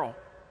than Pharaoh.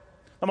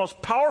 The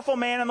most powerful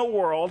man in the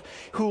world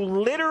who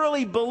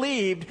literally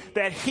believed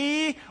that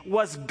he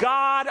was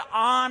God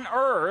on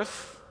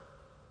earth.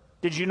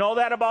 Did you know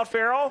that about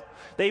Pharaoh?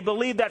 They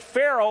believed that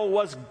Pharaoh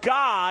was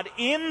God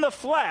in the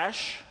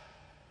flesh,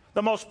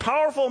 the most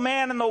powerful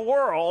man in the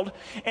world,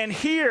 and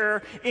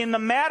here, in the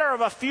matter of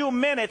a few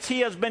minutes,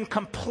 he has been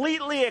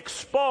completely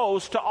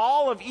exposed to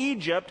all of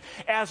Egypt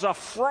as a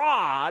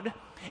fraud,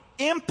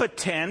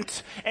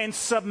 impotent, and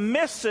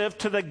submissive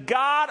to the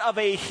God of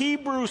a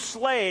Hebrew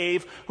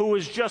slave who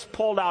was just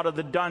pulled out of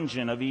the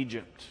dungeon of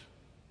Egypt.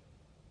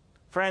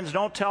 Friends,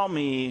 don't tell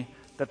me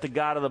that the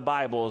God of the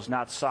Bible is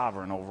not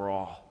sovereign over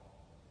all.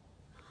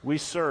 We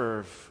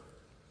serve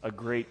a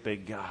great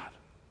big God.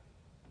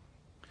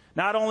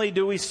 Not only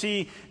do we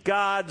see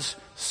God's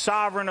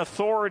sovereign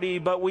authority,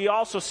 but we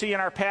also see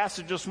in our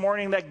passage this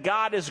morning that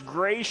God is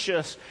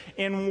gracious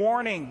in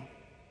warning.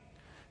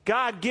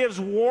 God gives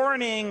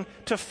warning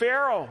to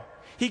Pharaoh.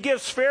 He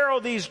gives Pharaoh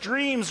these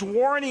dreams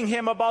warning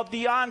him about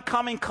the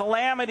oncoming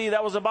calamity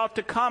that was about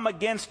to come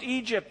against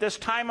Egypt, this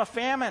time of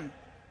famine.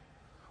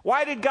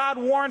 Why did God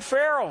warn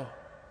Pharaoh?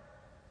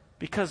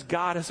 Because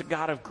God is a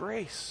God of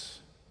grace.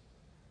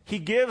 He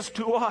gives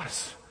to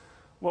us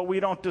what we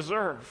don't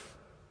deserve.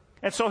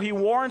 And so he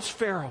warns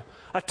Pharaoh,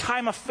 a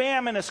time of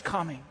famine is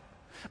coming.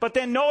 But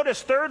then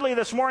notice, thirdly,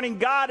 this morning,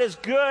 God is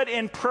good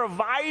in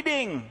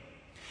providing.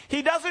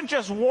 He doesn't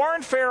just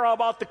warn Pharaoh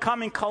about the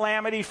coming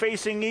calamity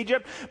facing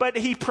Egypt, but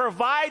he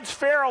provides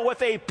Pharaoh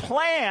with a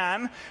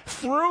plan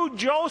through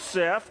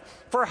Joseph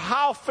for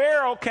how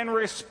Pharaoh can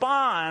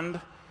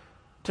respond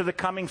to the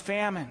coming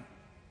famine.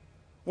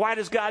 Why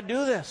does God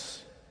do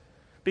this?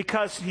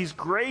 Because he's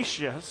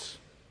gracious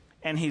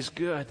and he's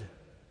good.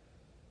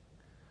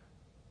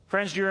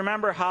 Friends, do you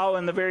remember how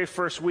in the very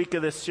first week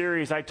of this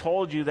series I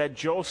told you that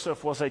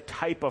Joseph was a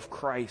type of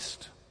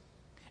Christ?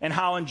 And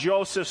how in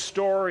Joseph's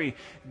story,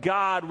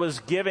 God was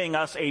giving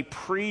us a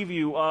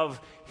preview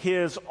of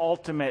his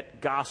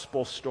ultimate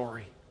gospel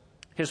story,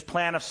 his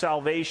plan of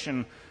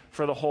salvation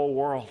for the whole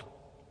world.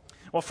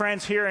 Well,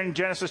 friends, here in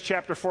Genesis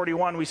chapter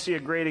 41, we see a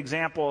great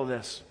example of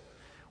this.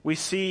 We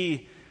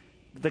see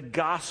the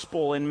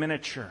gospel in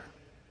miniature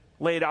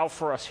laid out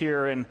for us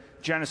here in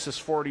Genesis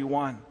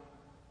 41.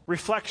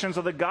 Reflections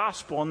of the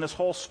gospel in this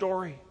whole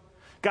story.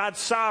 God's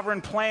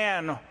sovereign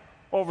plan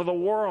over the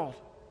world.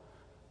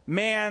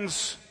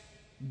 Man's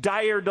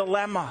dire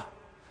dilemma.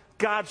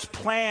 God's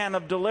plan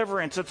of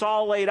deliverance. It's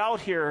all laid out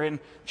here in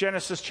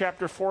Genesis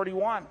chapter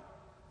 41.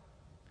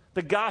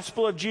 The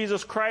gospel of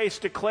Jesus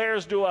Christ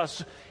declares to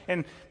us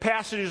in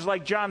passages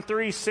like John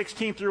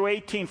 3:16 through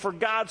 18, for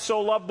God so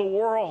loved the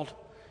world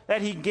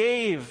that he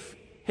gave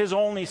his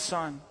only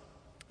Son,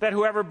 that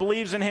whoever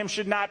believes in him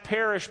should not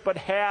perish but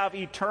have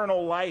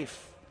eternal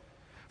life.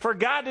 For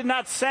God did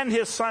not send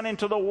his Son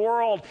into the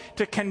world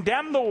to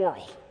condemn the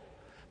world,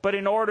 but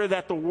in order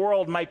that the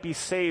world might be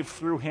saved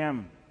through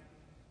him.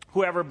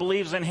 Whoever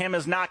believes in him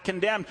is not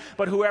condemned,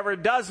 but whoever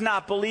does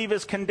not believe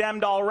is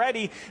condemned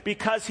already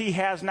because he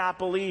has not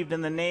believed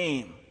in the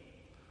name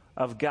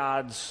of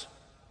God's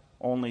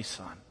only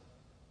Son.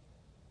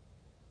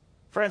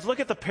 Friends, look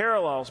at the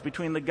parallels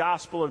between the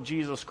gospel of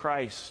Jesus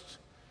Christ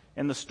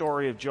and the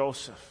story of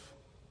Joseph.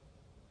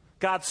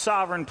 God's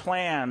sovereign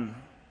plan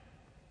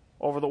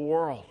over the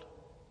world.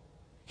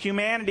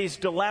 Humanity's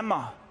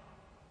dilemma.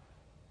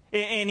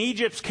 In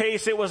Egypt's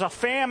case, it was a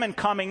famine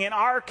coming. In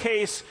our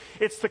case,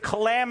 it's the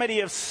calamity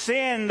of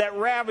sin that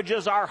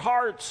ravages our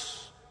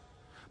hearts.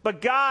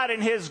 But God,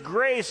 in his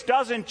grace,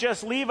 doesn't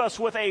just leave us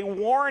with a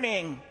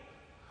warning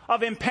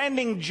of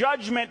impending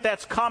judgment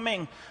that's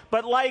coming.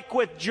 But like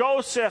with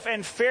Joseph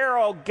and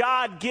Pharaoh,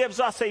 God gives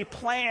us a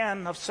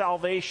plan of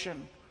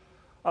salvation,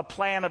 a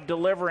plan of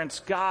deliverance.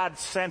 God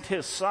sent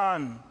his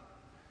Son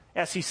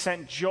as he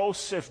sent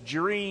Joseph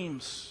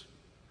dreams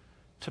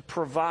to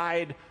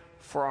provide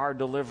for our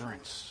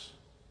deliverance.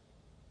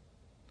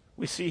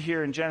 We see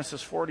here in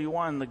Genesis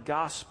 41 the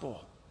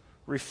gospel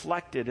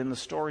reflected in the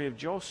story of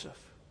Joseph.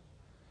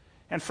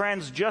 And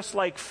friends, just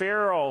like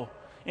Pharaoh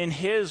in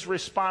his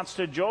response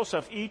to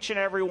Joseph, each and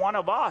every one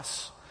of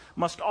us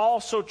must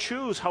also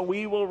choose how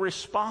we will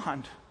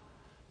respond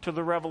to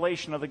the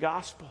revelation of the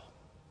gospel.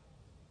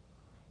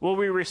 Will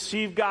we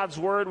receive God's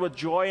word with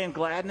joy and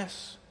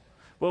gladness?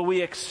 Will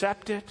we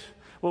accept it?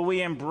 Will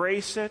we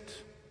embrace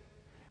it?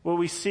 Will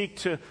we seek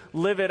to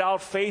live it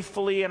out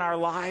faithfully in our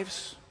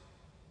lives?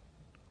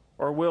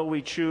 Or will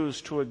we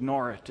choose to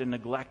ignore it and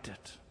neglect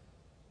it?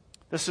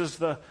 This is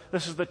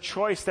the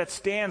choice that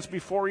stands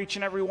before each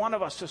and every one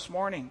of us this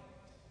morning.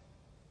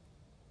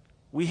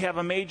 We have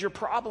a major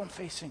problem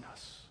facing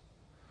us.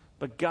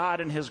 But God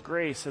in his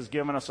grace has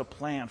given us a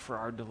plan for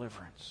our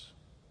deliverance.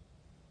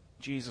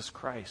 Jesus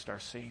Christ, our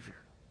Savior.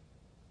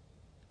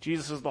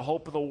 Jesus is the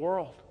hope of the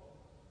world.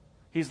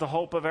 He's the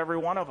hope of every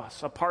one of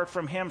us. Apart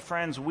from him,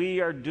 friends, we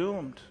are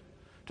doomed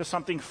to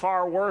something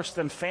far worse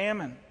than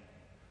famine,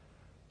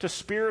 to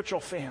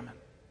spiritual famine,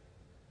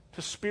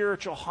 to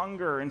spiritual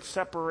hunger and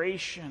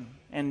separation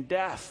and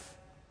death,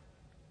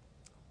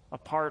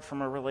 apart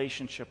from a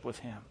relationship with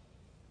him.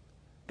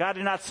 God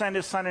did not send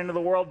his Son into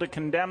the world to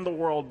condemn the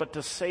world, but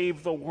to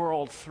save the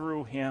world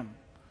through him.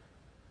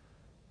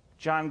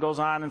 John goes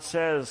on and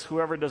says,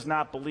 whoever does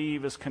not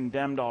believe is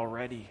condemned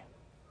already.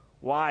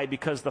 Why?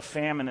 Because the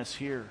famine is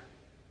here.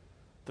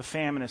 The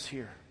famine is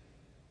here.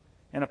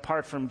 And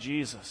apart from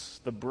Jesus,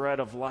 the bread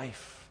of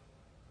life,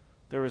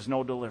 there is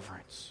no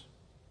deliverance.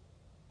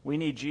 We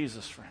need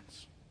Jesus,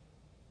 friends.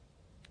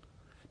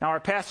 Now, our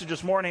passage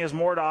this morning has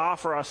more to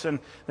offer us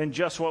than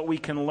just what we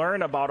can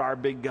learn about our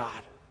big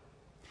God.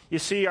 You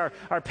see, our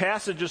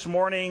passage this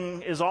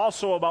morning is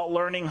also about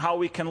learning how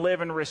we can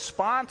live in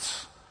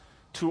response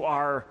to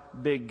our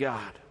big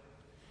God.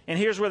 And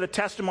here's where the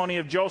testimony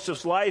of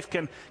Joseph's life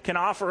can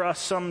offer us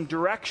some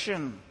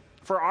direction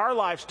for our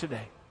lives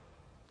today.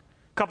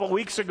 A couple of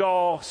weeks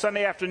ago,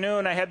 Sunday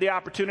afternoon, I had the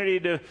opportunity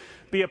to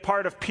be a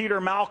part of Peter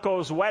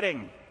Malco's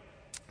wedding.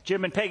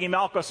 Jim and Peggy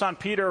Malco's son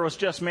Peter was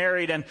just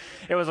married, and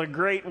it was a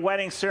great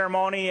wedding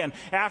ceremony. And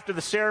after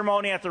the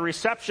ceremony, at the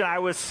reception, I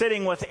was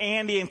sitting with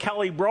Andy and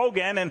Kelly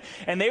Brogan,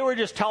 and they were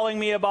just telling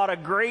me about a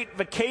great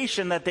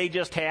vacation that they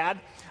just had.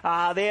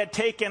 They had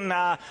taken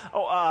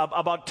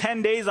about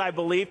 10 days, I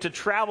believe, to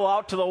travel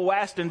out to the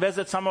west and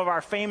visit some of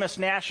our famous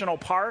national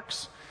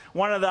parks.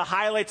 One of the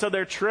highlights of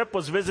their trip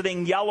was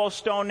visiting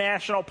Yellowstone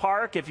National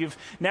Park. If you've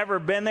never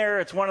been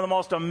there, it's one of the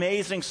most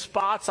amazing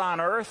spots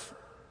on earth.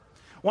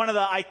 One of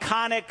the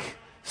iconic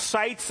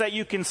sights that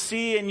you can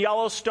see in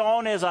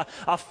Yellowstone is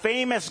a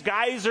famous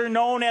geyser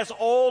known as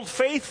Old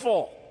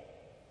Faithful.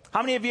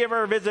 How many of you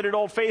ever visited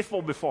Old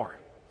Faithful before?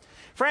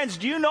 Friends,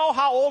 do you know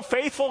how Old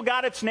Faithful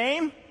got its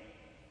name?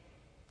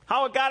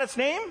 How it got its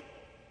name?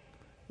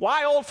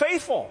 Why Old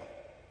Faithful?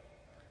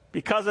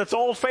 Because it's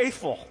Old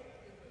Faithful.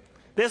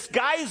 This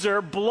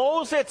geyser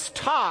blows its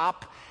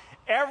top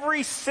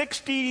every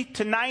 60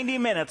 to 90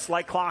 minutes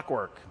like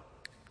clockwork.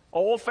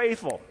 Old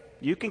Faithful.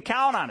 You can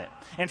count on it.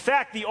 In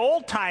fact, the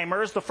old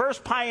timers, the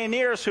first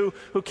pioneers who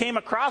came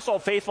across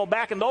Old Faithful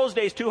back in those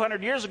days,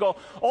 200 years ago,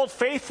 Old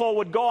Faithful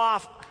would go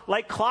off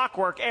like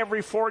clockwork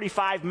every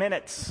 45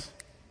 minutes.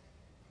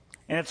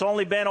 And it's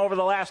only been over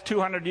the last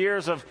 200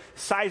 years of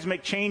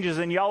seismic changes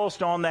in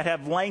Yellowstone that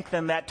have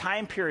lengthened that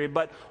time period.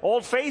 But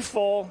Old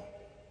Faithful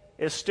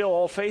is still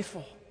Old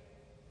Faithful.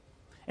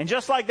 And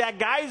just like that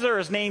geyser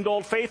is named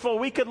Old Faithful,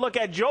 we could look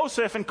at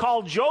Joseph and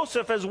call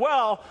Joseph as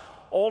well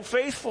Old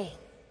Faithful.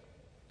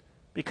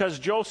 Because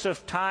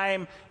Joseph,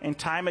 time and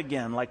time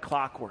again, like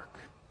clockwork,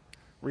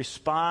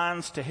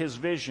 responds to his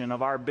vision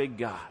of our big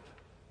God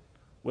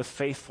with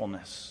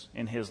faithfulness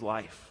in his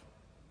life.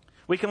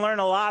 We can learn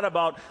a lot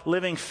about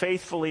living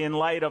faithfully in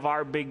light of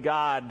our big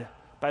God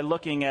by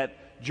looking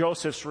at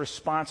Joseph's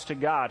response to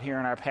God here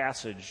in our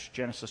passage,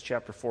 Genesis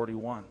chapter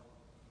 41.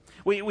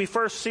 We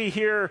first see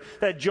here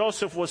that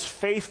Joseph was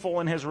faithful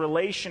in his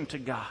relation to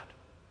God.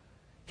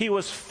 He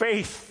was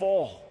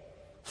faithful,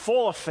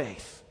 full of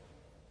faith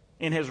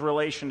in his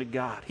relation to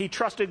God. He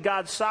trusted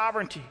God's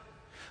sovereignty.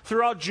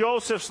 Throughout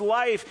Joseph's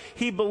life,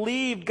 he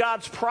believed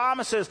God's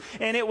promises,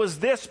 and it was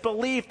this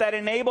belief that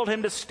enabled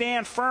him to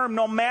stand firm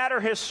no matter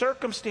his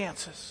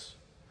circumstances.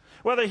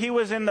 Whether he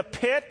was in the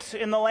pit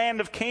in the land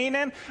of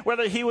Canaan,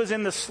 whether he was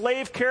in the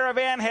slave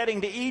caravan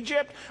heading to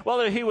Egypt,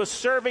 whether he was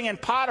serving in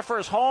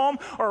Potiphar's home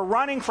or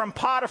running from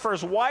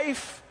Potiphar's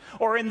wife,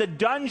 or in the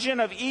dungeon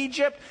of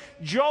Egypt,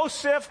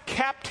 Joseph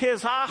kept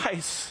his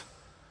eyes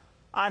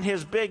on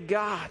his big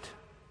God.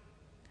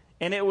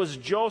 And it was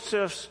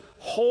Joseph's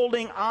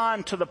holding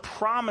on to the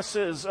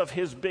promises of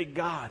his big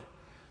God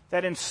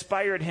that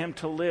inspired him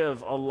to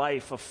live a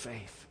life of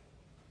faith.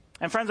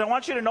 And friends, I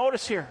want you to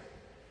notice here,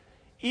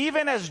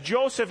 even as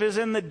Joseph is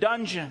in the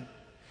dungeon,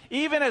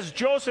 even as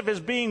Joseph is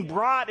being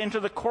brought into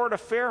the court of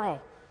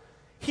Pharaoh,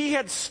 he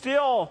had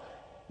still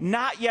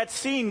not yet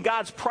seen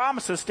God's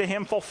promises to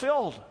him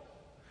fulfilled.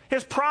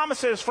 His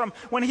promises from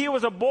when he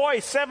was a boy,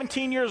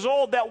 17 years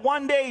old, that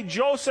one day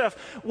Joseph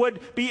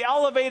would be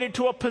elevated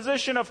to a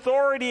position of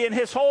authority and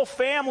his whole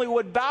family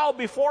would bow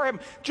before him.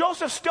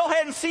 Joseph still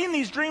hadn't seen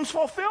these dreams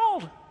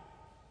fulfilled.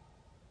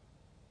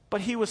 But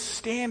he was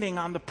standing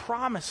on the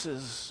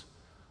promises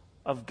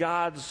of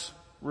God's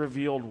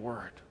revealed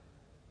word.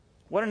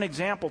 What an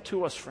example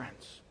to us,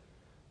 friends.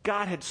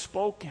 God had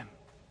spoken,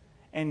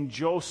 and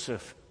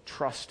Joseph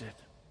trusted.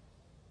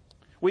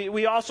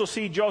 We also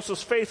see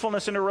Joseph's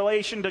faithfulness in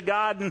relation to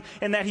God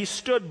and that he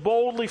stood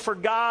boldly for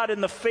God in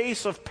the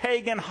face of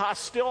pagan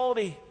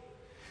hostility.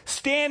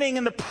 Standing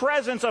in the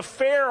presence of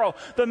Pharaoh,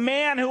 the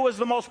man who was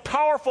the most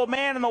powerful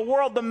man in the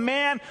world, the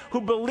man who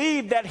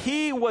believed that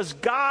he was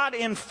God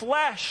in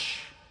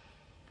flesh.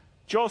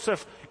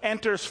 Joseph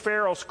enters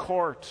Pharaoh's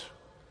court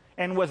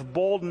and with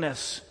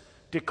boldness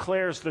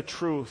declares the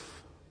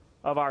truth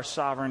of our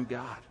sovereign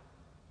God.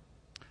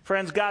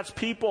 Friends, God's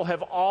people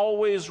have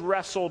always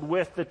wrestled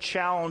with the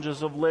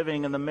challenges of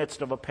living in the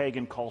midst of a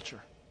pagan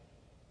culture.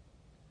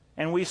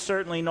 And we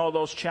certainly know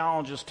those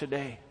challenges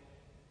today.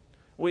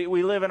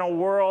 We live in a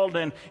world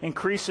and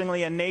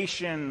increasingly a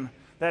nation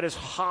that is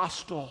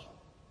hostile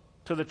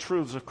to the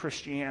truths of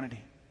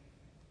Christianity.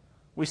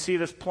 We see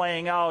this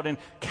playing out in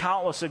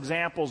countless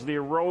examples, the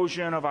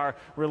erosion of our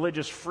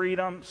religious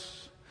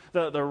freedoms,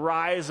 the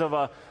rise of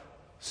a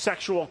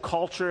sexual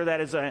culture that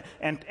is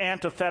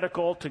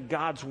antithetical to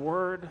God's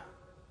word.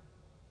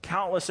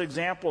 Countless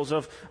examples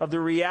of the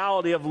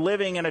reality of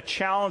living in a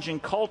challenging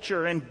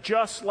culture. And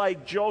just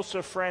like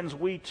Joseph, friends,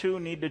 we too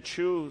need to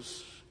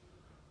choose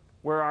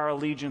where our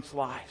allegiance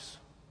lies.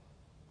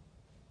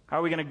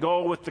 Are we going to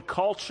go with the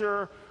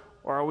culture,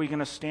 or are we going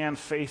to stand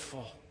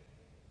faithful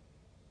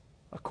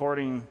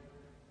according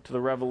to the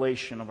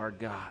revelation of our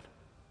God?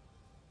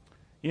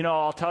 You know,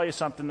 I'll tell you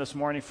something this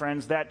morning,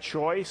 friends. That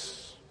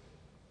choice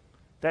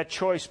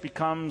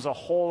becomes a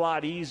whole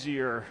lot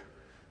easier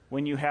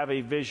when you have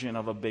a vision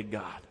of a big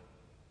God.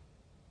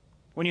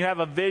 When you have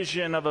a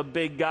vision of a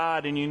big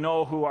God and you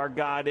know who our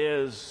God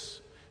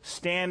is,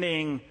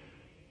 standing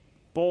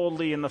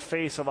boldly in the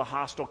face of a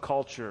hostile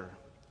culture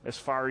is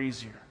far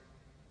easier.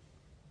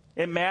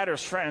 It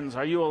matters, friends.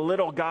 Are you a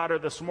little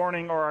Godder this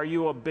morning, or are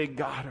you a big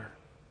Godder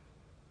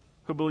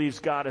who believes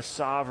God is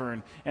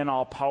sovereign and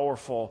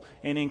all-powerful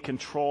and in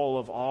control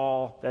of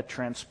all that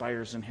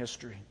transpires in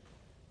history?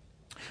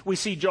 We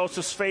see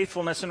Joseph's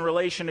faithfulness in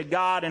relation to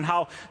God and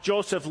how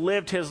Joseph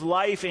lived his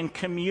life in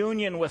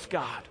communion with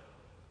God.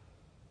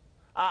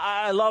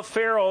 I love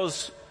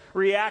Pharaoh's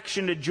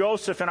reaction to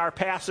Joseph in our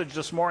passage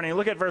this morning.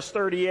 Look at verse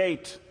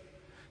 38.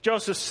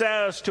 Joseph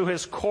says to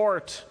his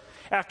court,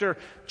 after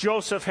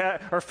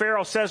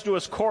Pharaoh says to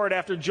his court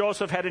after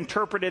Joseph had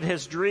interpreted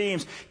his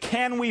dreams,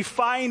 "Can we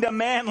find a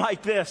man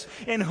like this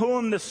in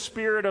whom the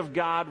Spirit of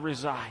God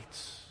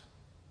resides?"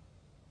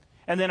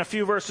 And then a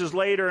few verses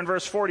later, in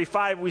verse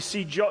 45, we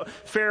see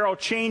Pharaoh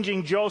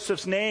changing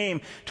Joseph's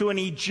name to an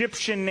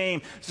Egyptian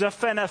name,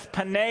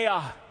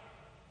 Zaphenath-Paneah.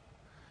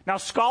 Now,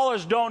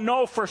 scholars don't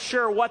know for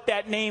sure what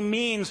that name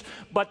means,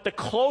 but the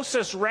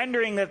closest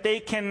rendering that they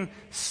can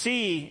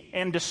see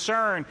and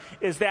discern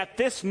is that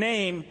this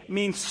name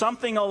means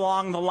something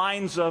along the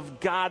lines of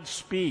God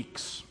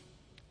speaks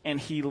and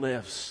he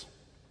lives.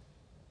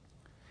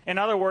 In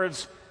other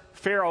words,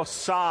 Pharaoh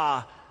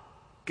saw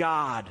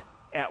God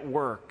at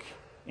work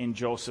in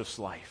Joseph's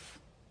life.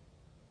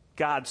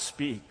 God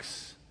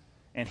speaks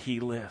and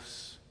he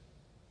lives.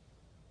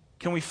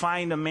 Can we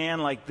find a man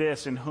like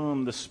this in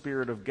whom the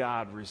Spirit of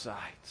God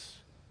resides?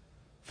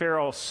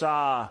 Pharaoh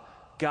saw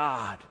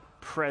God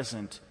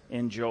present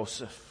in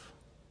Joseph.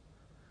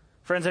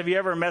 Friends, have you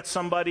ever met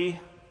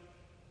somebody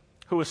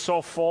who was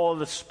so full of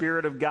the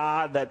Spirit of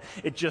God that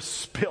it just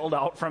spilled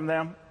out from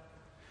them?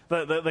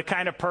 The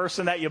kind of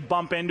person that you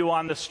bump into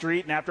on the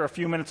street, and after a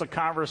few minutes of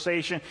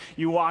conversation,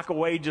 you walk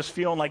away just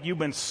feeling like you've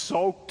been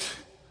soaked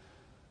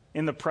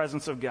in the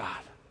presence of God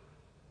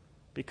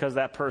because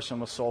that person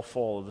was so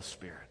full of the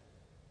Spirit.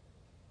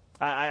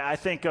 I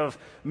think of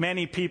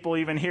many people,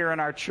 even here in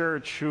our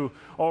church, who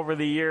over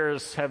the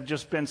years have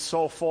just been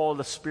so full of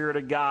the Spirit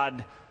of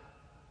God,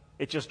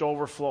 it just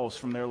overflows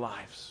from their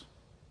lives.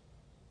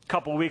 A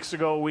couple weeks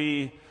ago,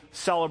 we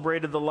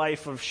celebrated the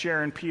life of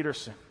Sharon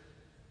Peterson,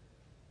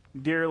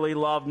 dearly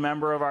loved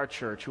member of our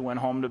church who went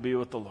home to be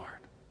with the Lord.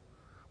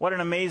 What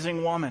an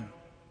amazing woman,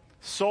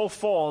 so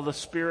full of the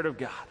Spirit of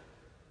God.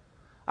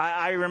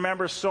 I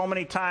remember so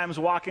many times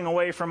walking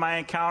away from my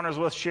encounters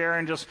with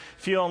Sharon just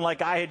feeling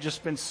like I had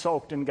just been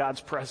soaked in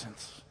God's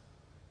presence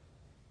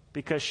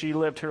because she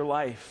lived her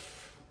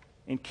life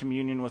in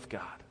communion with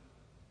God.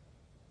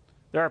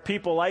 There are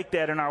people like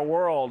that in our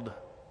world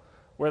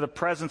where the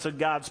presence of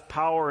God's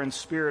power and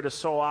Spirit is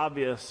so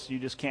obvious you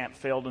just can't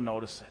fail to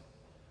notice it.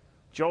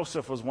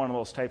 Joseph was one of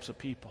those types of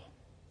people.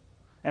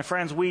 And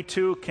friends, we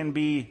too can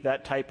be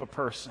that type of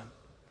person.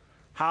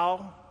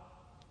 How?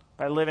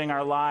 By living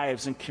our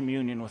lives in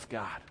communion with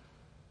God,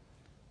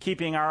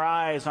 keeping our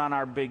eyes on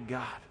our big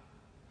God,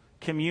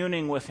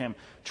 communing with him,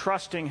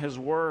 trusting his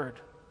word,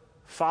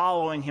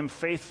 following him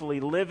faithfully,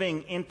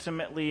 living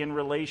intimately in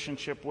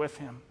relationship with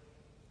him.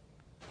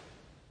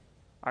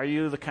 Are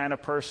you the kind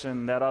of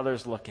person that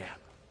others look at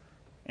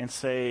and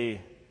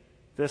say,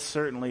 this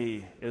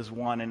certainly is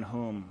one in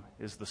whom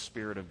is the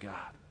Spirit of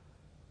God?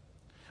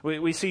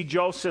 We see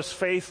Joseph's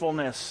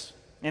faithfulness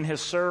in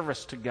his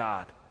service to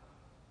God.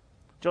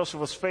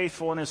 Joseph was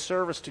faithful in his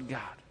service to God.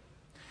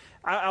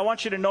 I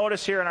want you to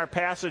notice here in our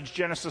passage,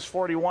 Genesis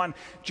 41,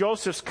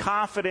 Joseph's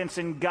confidence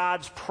in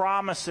God's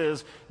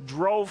promises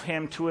drove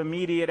him to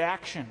immediate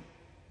action.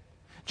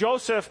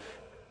 Joseph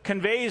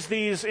conveys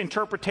these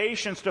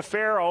interpretations to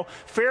Pharaoh.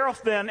 Pharaoh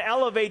then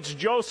elevates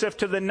Joseph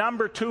to the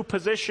number 2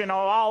 position of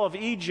all of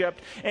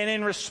Egypt. And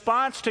in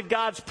response to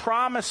God's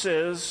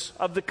promises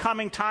of the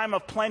coming time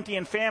of plenty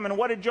and famine,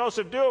 what did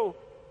Joseph do?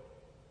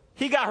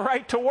 He got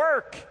right to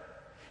work.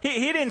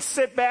 He didn't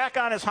sit back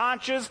on his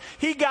haunches.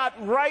 He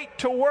got right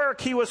to work.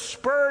 He was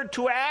spurred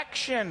to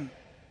action.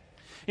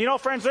 You know,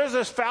 friends, there's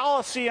this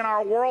fallacy in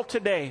our world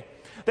today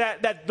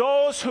that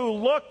those who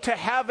look to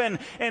heaven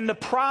and the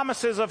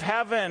promises of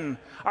heaven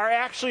are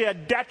actually a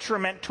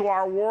detriment to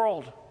our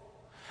world.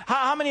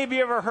 How many of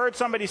you ever heard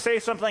somebody say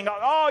something,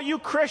 oh, you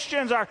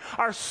Christians are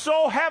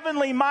so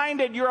heavenly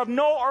minded, you're of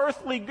no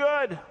earthly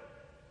good?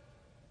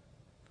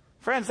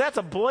 Friends, that's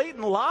a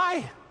blatant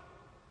lie.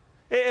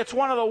 It's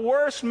one of the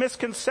worst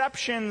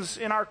misconceptions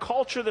in our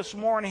culture this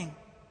morning.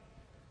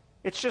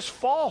 It's just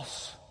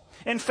false.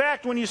 In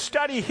fact, when you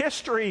study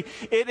history,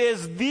 it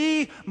is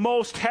the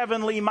most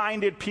heavenly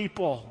minded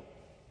people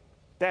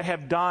that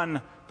have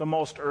done the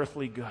most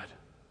earthly good.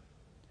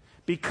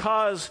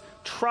 Because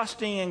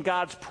trusting in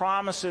God's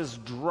promises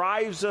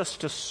drives us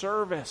to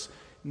service,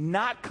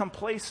 not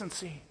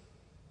complacency.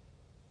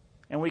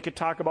 And we could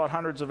talk about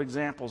hundreds of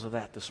examples of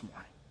that this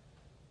morning.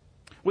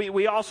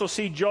 We also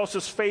see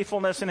Joseph's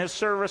faithfulness in his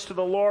service to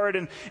the Lord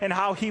and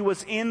how he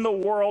was in the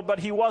world, but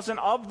he wasn't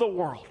of the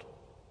world.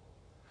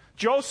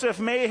 Joseph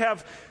may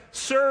have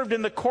served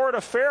in the court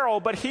of Pharaoh,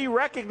 but he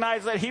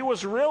recognized that he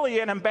was really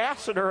an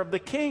ambassador of the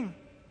king.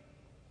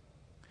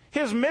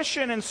 His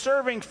mission in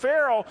serving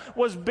Pharaoh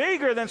was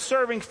bigger than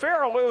serving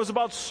Pharaoh. It was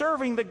about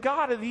serving the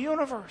God of the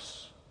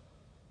universe.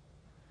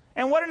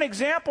 And what an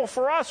example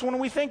for us when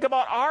we think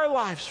about our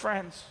lives,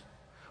 friends.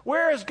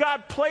 Where has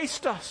God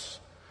placed us?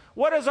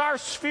 What is our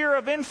sphere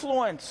of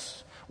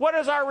influence? What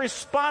is our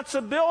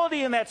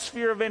responsibility in that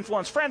sphere of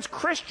influence? Friends,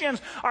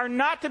 Christians are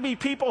not to be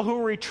people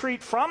who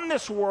retreat from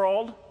this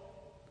world,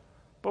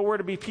 but we're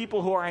to be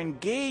people who are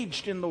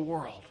engaged in the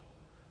world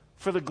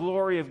for the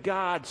glory of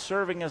God,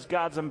 serving as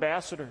God's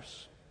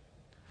ambassadors.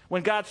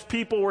 When God's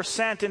people were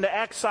sent into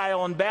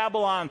exile in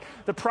Babylon,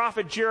 the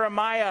prophet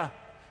Jeremiah,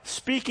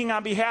 speaking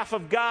on behalf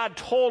of God,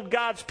 told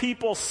God's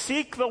people,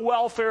 seek the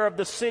welfare of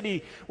the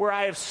city where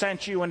I have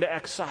sent you into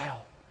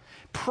exile.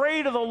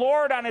 Pray to the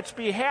Lord on its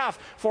behalf,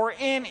 for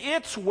in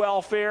its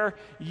welfare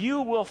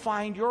you will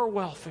find your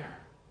welfare.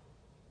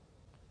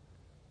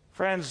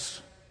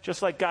 Friends,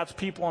 just like God's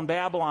people in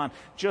Babylon,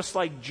 just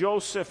like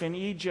Joseph in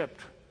Egypt,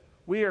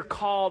 we are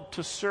called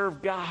to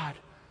serve God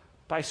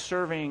by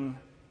serving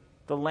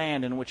the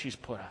land in which he's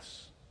put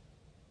us.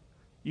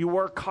 You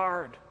work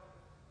hard.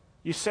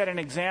 You set an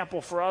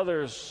example for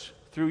others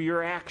through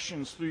your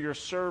actions, through your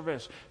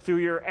service, through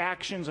your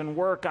actions and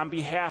work on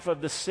behalf of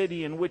the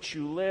city in which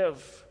you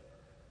live.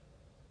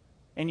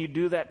 And you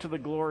do that to the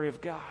glory of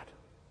God.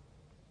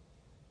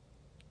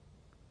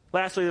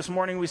 Lastly, this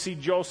morning we see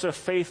Joseph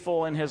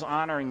faithful in his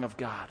honoring of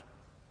God.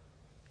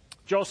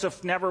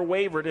 Joseph never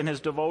wavered in his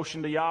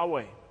devotion to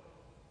Yahweh.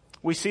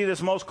 We see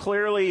this most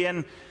clearly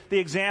in the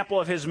example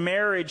of his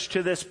marriage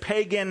to this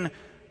pagan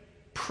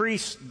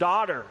priest's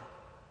daughter,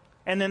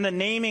 and in the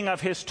naming of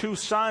his two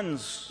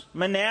sons,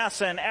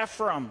 Manasseh and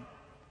Ephraim.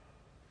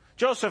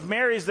 Joseph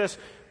marries this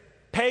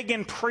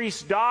pagan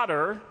priest's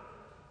daughter,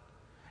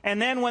 and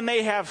then when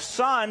they have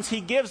sons, he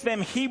gives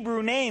them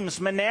Hebrew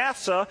names,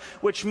 Manasseh,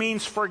 which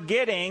means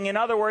forgetting. In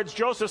other words,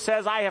 Joseph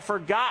says, I have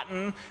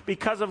forgotten,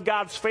 because of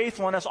God's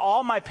faithfulness,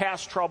 all my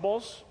past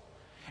troubles.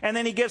 And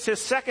then he gives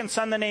his second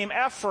son the name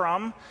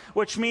Ephraim,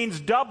 which means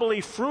doubly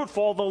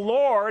fruitful. The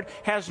Lord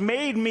has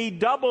made me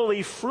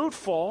doubly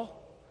fruitful.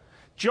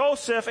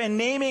 Joseph, in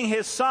naming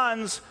his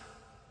sons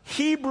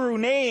Hebrew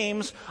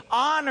names,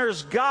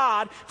 honors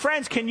God.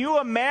 Friends, can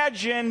you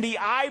imagine the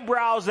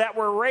eyebrows that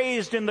were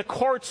raised in the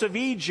courts of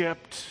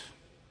Egypt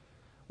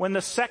when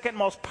the second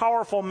most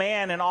powerful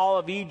man in all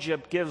of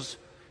Egypt gives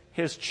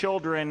his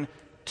children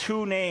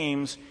two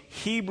names,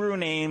 Hebrew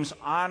names,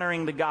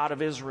 honoring the God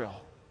of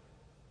Israel?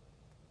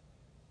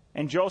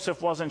 And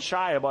Joseph wasn't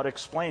shy about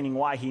explaining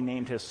why he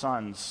named his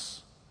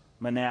sons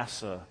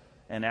Manasseh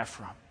and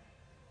Ephraim.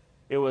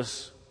 It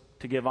was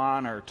to give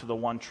honor to the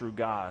one true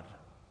God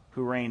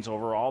who reigns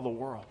over all the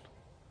world.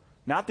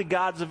 Not the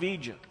gods of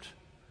Egypt,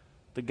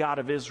 the God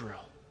of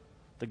Israel,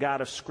 the God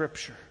of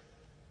Scripture.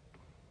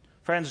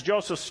 Friends,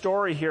 Joseph's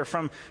story here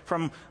from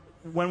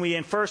when we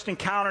first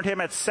encountered him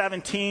at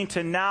 17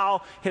 to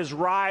now his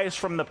rise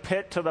from the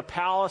pit to the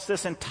palace,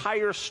 this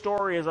entire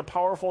story is a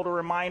powerful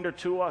reminder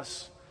to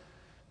us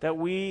that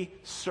we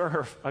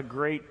serve a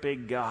great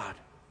big God.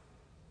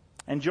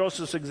 And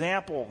Joseph's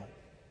example,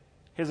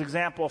 his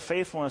example of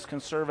faithfulness, can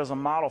serve as a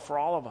model for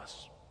all of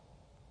us.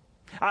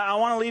 I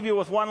want to leave you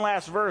with one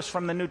last verse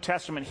from the New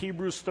Testament,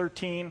 Hebrews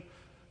 13,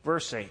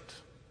 verse 8.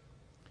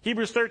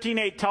 Hebrews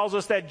 13:8 tells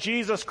us that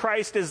Jesus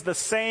Christ is the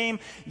same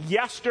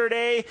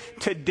yesterday,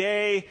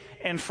 today,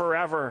 and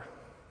forever.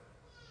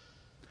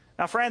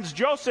 Now, friends,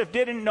 Joseph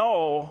didn't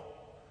know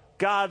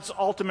God's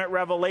ultimate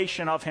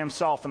revelation of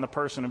himself in the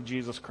person of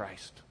Jesus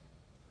Christ.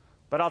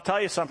 But I'll tell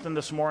you something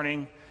this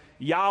morning.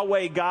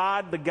 Yahweh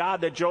God, the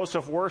God that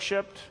Joseph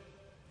worshiped,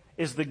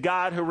 is the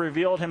God who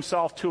revealed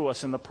himself to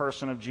us in the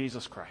person of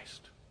Jesus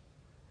Christ.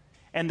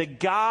 And the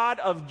God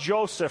of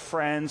Joseph,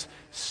 friends,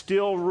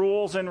 still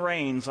rules and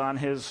reigns on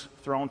his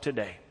throne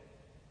today.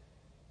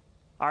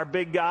 Our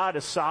big God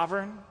is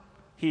sovereign.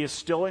 He is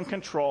still in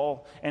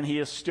control, and he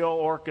is still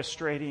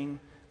orchestrating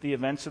the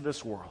events of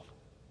this world.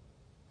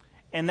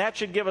 And that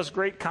should give us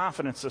great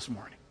confidence this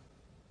morning.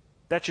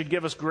 That should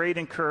give us great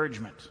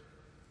encouragement.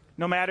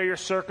 No matter your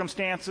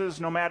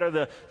circumstances, no matter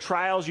the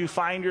trials you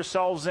find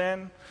yourselves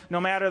in, no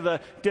matter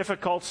the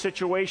difficult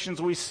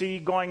situations we see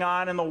going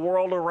on in the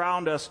world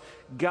around us,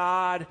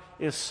 God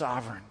is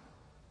sovereign.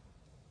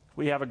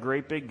 We have a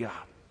great big God.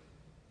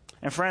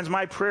 And friends,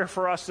 my prayer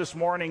for us this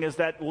morning is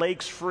that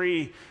Lakes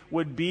Free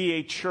would be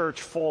a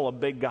church full of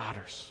big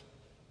Godders.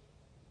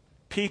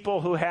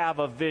 People who have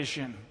a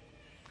vision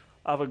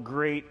of a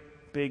great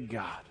big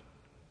God.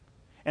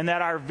 And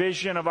that our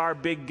vision of our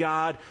big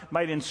God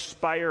might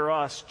inspire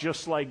us,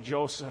 just like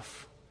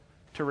Joseph,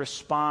 to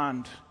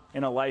respond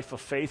in a life of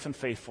faith and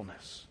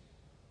faithfulness,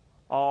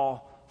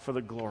 all for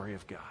the glory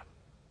of God.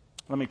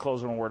 Let me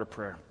close with a word of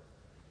prayer.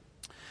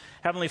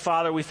 Heavenly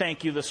Father, we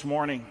thank you this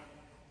morning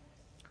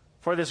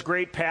for this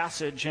great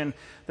passage and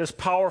this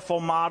powerful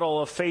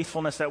model of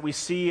faithfulness that we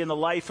see in the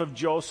life of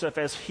Joseph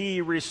as he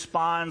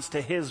responds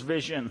to his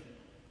vision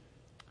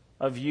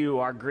of you,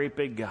 our great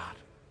big God.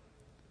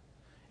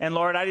 And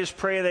Lord, I just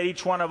pray that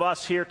each one of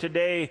us here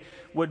today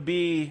would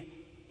be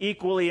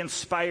equally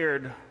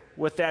inspired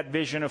with that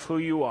vision of who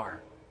you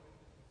are.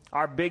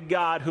 Our big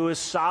God who is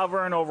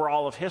sovereign over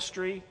all of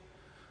history,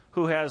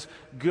 who has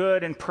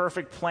good and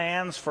perfect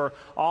plans for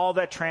all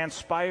that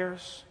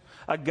transpires.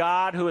 A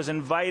God who has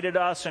invited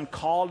us and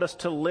called us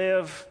to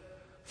live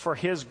for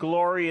his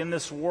glory in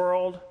this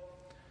world.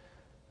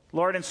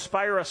 Lord,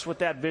 inspire us with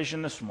that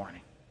vision this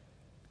morning.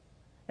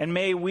 And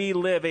may we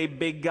live a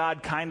big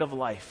God kind of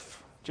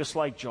life, just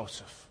like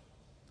Joseph,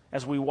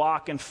 as we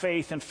walk in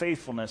faith and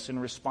faithfulness in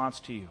response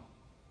to you.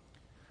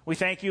 We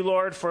thank you,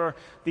 Lord, for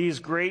these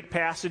great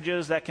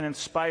passages that can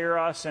inspire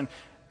us and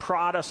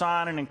prod us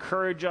on and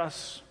encourage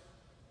us.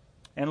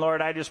 And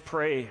Lord, I just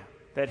pray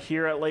that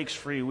here at Lakes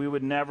Free, we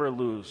would never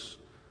lose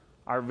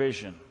our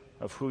vision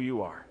of who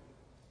you are.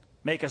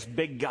 Make us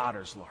big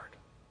Godders, Lord.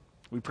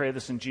 We pray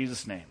this in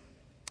Jesus' name.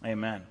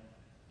 Amen.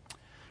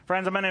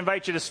 Friends, I'm going to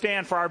invite you to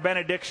stand for our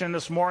benediction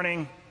this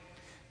morning.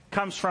 It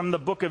comes from the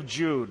book of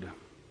Jude,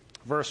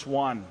 verse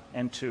 1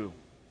 and 2.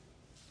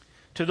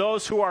 To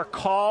those who are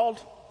called,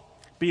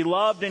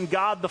 beloved in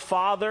God the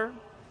Father,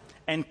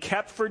 and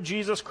kept for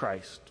Jesus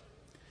Christ,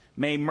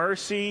 may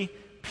mercy,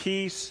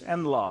 peace,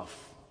 and love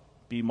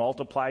be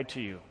multiplied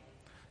to you.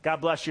 God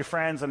bless you,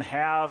 friends, and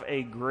have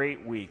a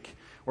great week.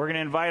 We're going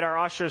to invite our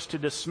ushers to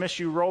dismiss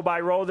you row by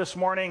row this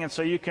morning, and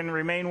so you can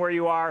remain where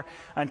you are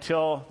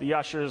until the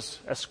ushers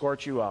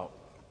escort you out.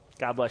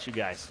 God bless you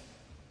guys.